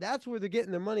sterling. That's where they're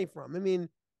getting their money from. I mean,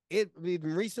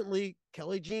 even recently,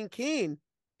 Kelly Jean Keane,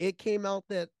 it came out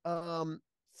that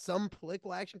some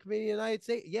political action committee in the United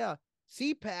States,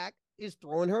 CPAC is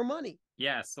throwing her money.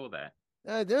 Yeah, I saw that.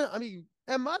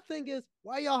 And my thing is,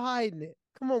 why y'all hiding it?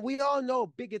 Come on, we all know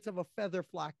bigots of a feather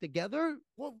flock together.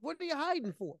 What are you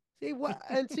hiding for?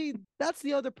 See, that's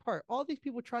the other part. All these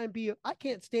people try and be, I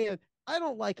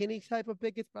don't like any type of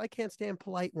bigots, but I can't stand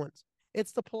polite ones.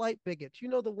 It's the polite bigots.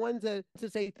 The ones that to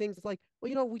say things like,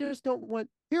 well, we just don't want,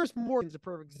 here's Morgan's a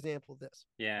perfect example of this.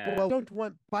 Yeah. Well, we don't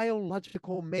want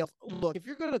biological males. Look, if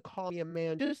you're going to call me a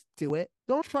man, just do it.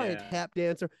 Don't try and tap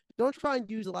dance, or don't try and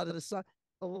use a lot of the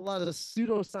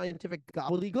pseudoscientific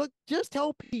gobbledygook. Just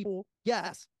tell people,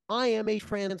 yes, I am a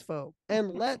transphobe,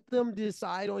 and let them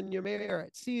decide on your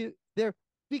merits. See, they're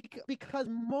because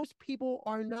most people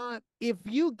are not. If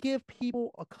you give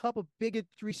people a cup of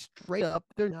bigotry straight up,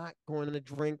 they're not going to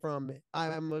drink from it.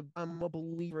 I'm a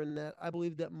believer in that. I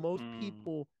believe that most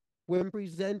people, when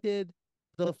presented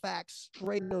the facts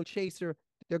straight, no chaser,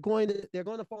 they're going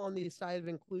to fall on the side of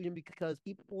inclusion because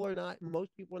most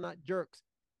people are not jerks.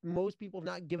 Most people have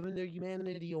not given their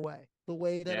humanity away the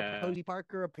way that a Posey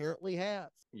Parker apparently has.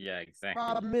 Yeah, exactly.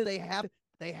 Problem is they have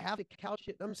to couch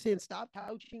it. I'm saying stop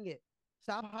couching it.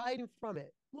 Stop hiding from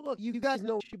it. Look, you guys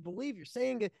know what you believe. You're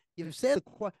saying it. You've said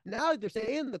now they're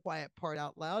saying the quiet part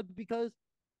out loud because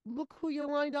look who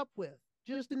you're lined up with.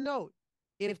 Just a note.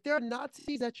 If there are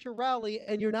Nazis at your rally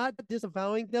and you're not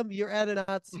disavowing them, you're at a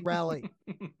Nazi rally.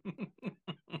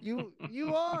 You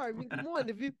are. I mean, come on.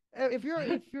 If you're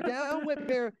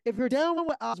down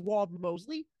with Oswald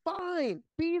Mosley, fine.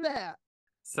 Be that.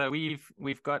 So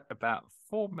we've got about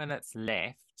 4 minutes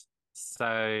left.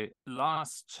 So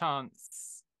last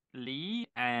chance, Lee,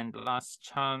 and last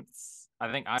chance. I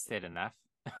think I said enough.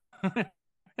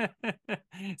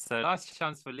 So last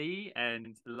chance for Lee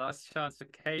and last chance for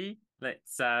Katie.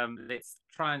 Let's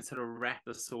try and sort of wrap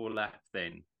this all up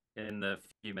then in the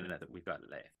few minutes that we've got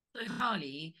left. So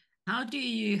Carly, how do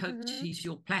you hope to use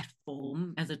your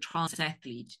platform as a trans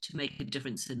athlete to make a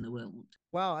difference in the world?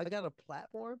 Wow, I got a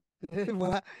platform.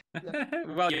 Well,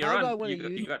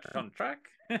 you got on track.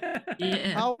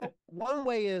 Yeah. One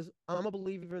way is I'm a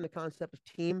believer in the concept of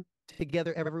team.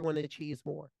 Together, everyone achieves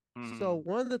more. So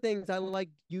one of the things I like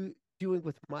you doing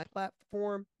with my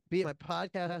platform, be it my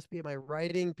podcast, be it my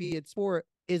writing, be it sport,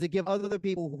 is to give other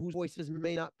people whose voices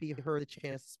may not be heard a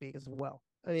chance to speak as well.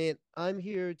 I mean, I'm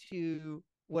here to.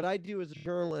 What I do as a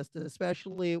journalist,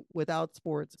 especially without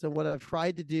sports, and what I've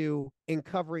tried to do in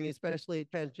covering especially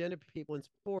transgender people in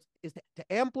sports, is to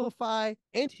amplify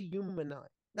and to humanize.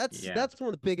 That's one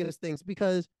of the biggest things,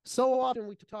 because so often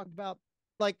we talk about,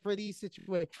 like, for these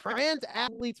situations, trans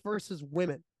athletes versus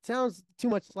women. Sounds too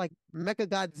much like Mecha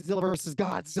Godzilla versus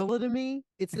Godzilla to me.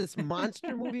 It's this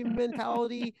monster movie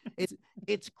mentality.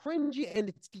 It's cringy and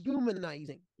it's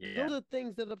dehumanizing. Yeah. Those are the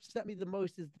things that upset me the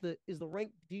most, is the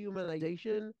rank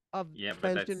dehumanization of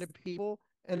transgender people.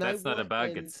 And that's not a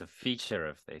bug, it's a feature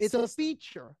of this. It's a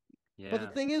feature. Yeah. But the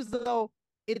thing is, though,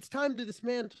 it's time to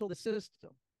dismantle the system.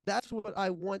 That's what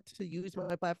I want to use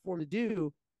my platform to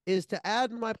do, is to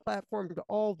add my platform to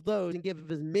all of those and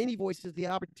give as many voices the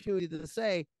opportunity to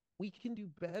say, we can do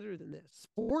better than this.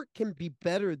 Sport can be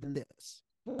better than this.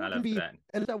 I love that.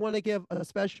 And I want to give a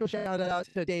special shout out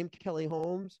to Dame Kelly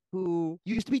Holmes, who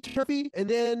used to be turfy and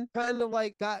then kind of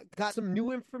like got some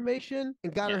new information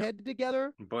and got her head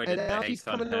together. Boy, and now she's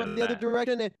coming in the other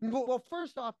direction. And well,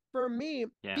 first off, for me,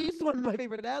 he's one of my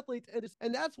favorite athletes,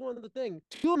 and that's one of the things.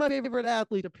 Two of my favorite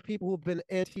athletes are people who've been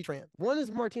anti-trans. One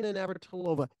is Martina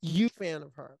Navratilova, huge fan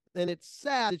of her, and it's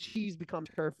sad that she's become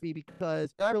turfy,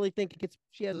 because I really think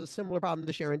she has a similar problem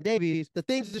to Sharon Davies. The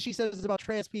things that she says about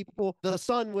trans people, the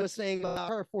Sun was saying about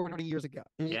her 40 years ago,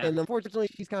 and unfortunately,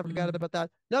 she's kind of forgot about that.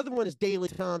 Another one is Daley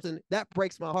Thompson. That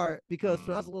breaks my heart, because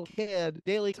when I was a little kid,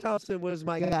 Daley Thompson was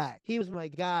my guy. He was my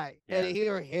guy, and to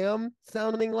hear him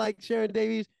sounding like Sharon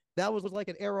Davies, that was like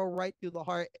an arrow right through the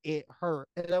heart. It hurt.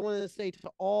 And I wanted to say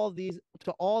to all these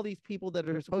people that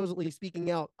are supposedly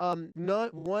speaking out,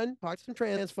 not one, talk to some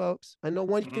trans folks. I know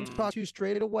one you can talk to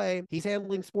straight away. He's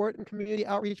handling sport and community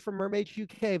outreach for Mermaids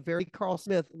UK. Very Carl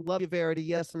Smith. Love you, Verity.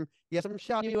 Yes, I'm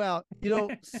shouting you out.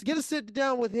 Get a sit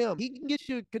down with him. He can get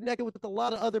you connected with a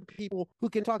lot of other people who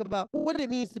can talk about what it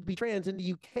means to be trans in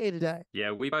the UK today.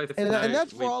 Yeah, we both and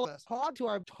that's for all of us. Talk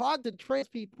to trans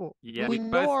people. Yeah, we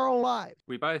know our own lives.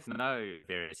 We both know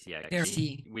Verity,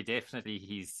 actually. We definitely,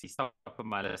 he's top of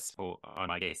my list on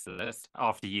my guest list,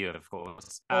 after you, of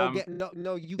course.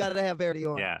 No, you gotta have Verity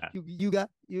on. Yeah. You got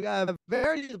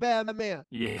Verity's a bad man.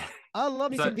 Yeah. I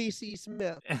love me some VC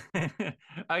Smith.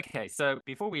 Okay, so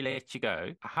before we let you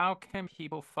go, how can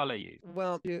people follow you?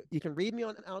 Well, you can read me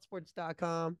on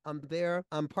outsports.com. I'm there.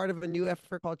 I'm part of a new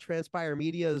effort called Transpire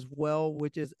Media as well,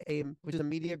 which is a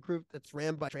media group that's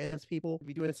ran by trans people. We'll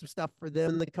be doing some stuff for them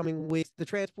in the coming weeks. The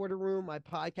Transporter Room, my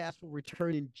podcast, will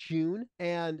return in June.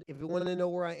 And if you want to know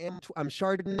where I am, I'm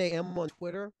Chardonnay M on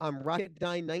Twitter. I'm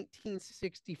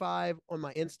Rocketdyne1965 on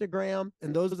my Instagram.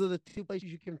 And those are the two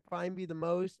places you can find me the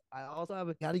most. I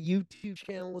also got a YouTube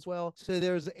channel as well. So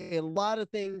there's a lot of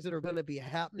things that are going to be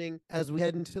happening as we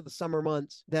head into the summer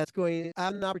months. That's going to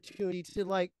have an opportunity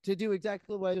to do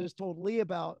exactly what I just told Lee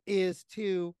about, is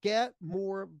to get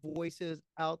more voices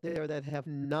out there that have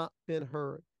not been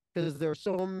heard. because there are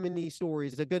so many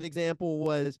stories. A good example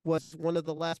was one of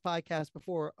the last podcasts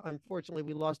before. Unfortunately,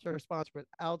 we lost our sponsor, but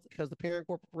because the parent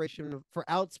corporation for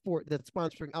Outsport that's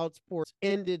sponsoring Outsports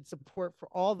ended support for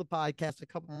all the podcasts a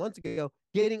couple months ago.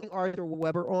 Getting Arthur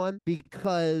Weber on,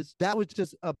 because that was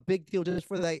just a big deal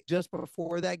just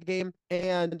before that game.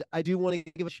 And I do want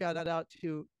to give a shout out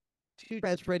to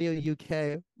Trans Radio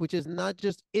UK, which is not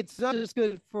just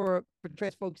good for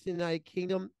trans folks in the United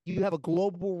Kingdom. You have a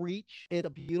global reach, and a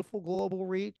beautiful global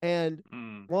reach, and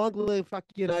long live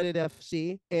United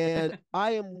FC. And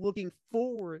I am looking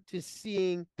forward to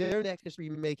seeing their next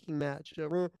history-making match.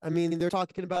 I mean, they're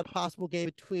talking about a possible game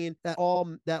between that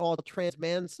all trans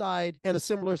man side and a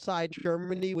similar side,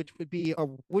 Germany, which would be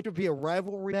a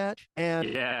rivalry match. And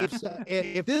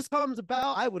if this comes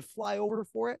about, I would fly over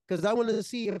for it, because I wanted to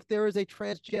see if there is a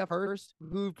trans Jeff Hurst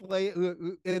who play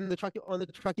in the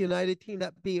Truck United team.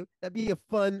 That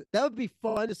would be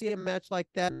fun to see a match like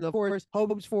that. And of course,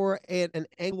 hopes for an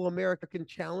Anglo-American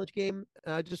challenge game.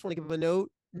 I just want to give a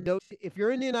note. If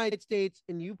you're in the United States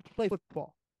and you play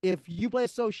football, if you play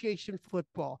association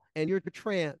football and you're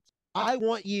trans, I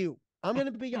want you. I'm going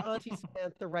to be your Auntie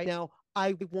Samantha right now.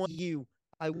 I want you.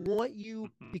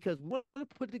 Because we want to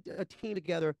put a team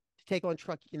together to take on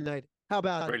Truck United. How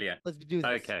about Brilliant. Let's do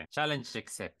this. Okay, challenge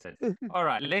accepted. All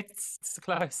right, let's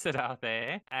close it out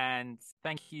there. And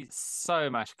thank you so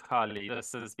much, Carly.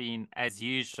 This has been, as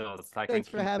usual, it's like thanks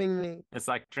for having me. It's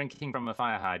like drinking from a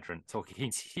fire hydrant,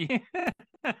 talking to you.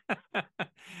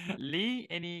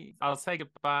 Lee, I'll say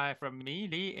goodbye from me.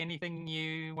 Lee, anything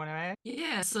you want to add?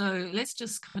 Yeah, so let's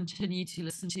just continue to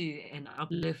listen to and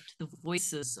uplift the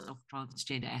voices of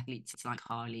transgender athletes like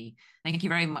Carly. Thank you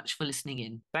very much for listening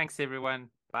in. Thanks, everyone.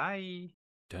 Bye.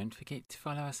 Don't forget to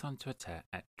follow us on Twitter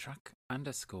at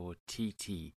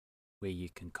truck_TT, where you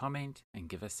can comment and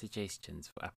give us suggestions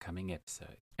for upcoming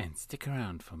episodes. And stick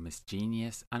around for Miss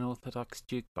Genius Unorthodox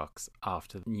Jukebox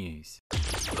after the news.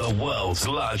 The world's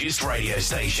largest radio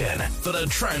station for the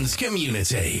trans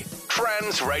community.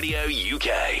 Trans Radio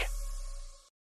UK.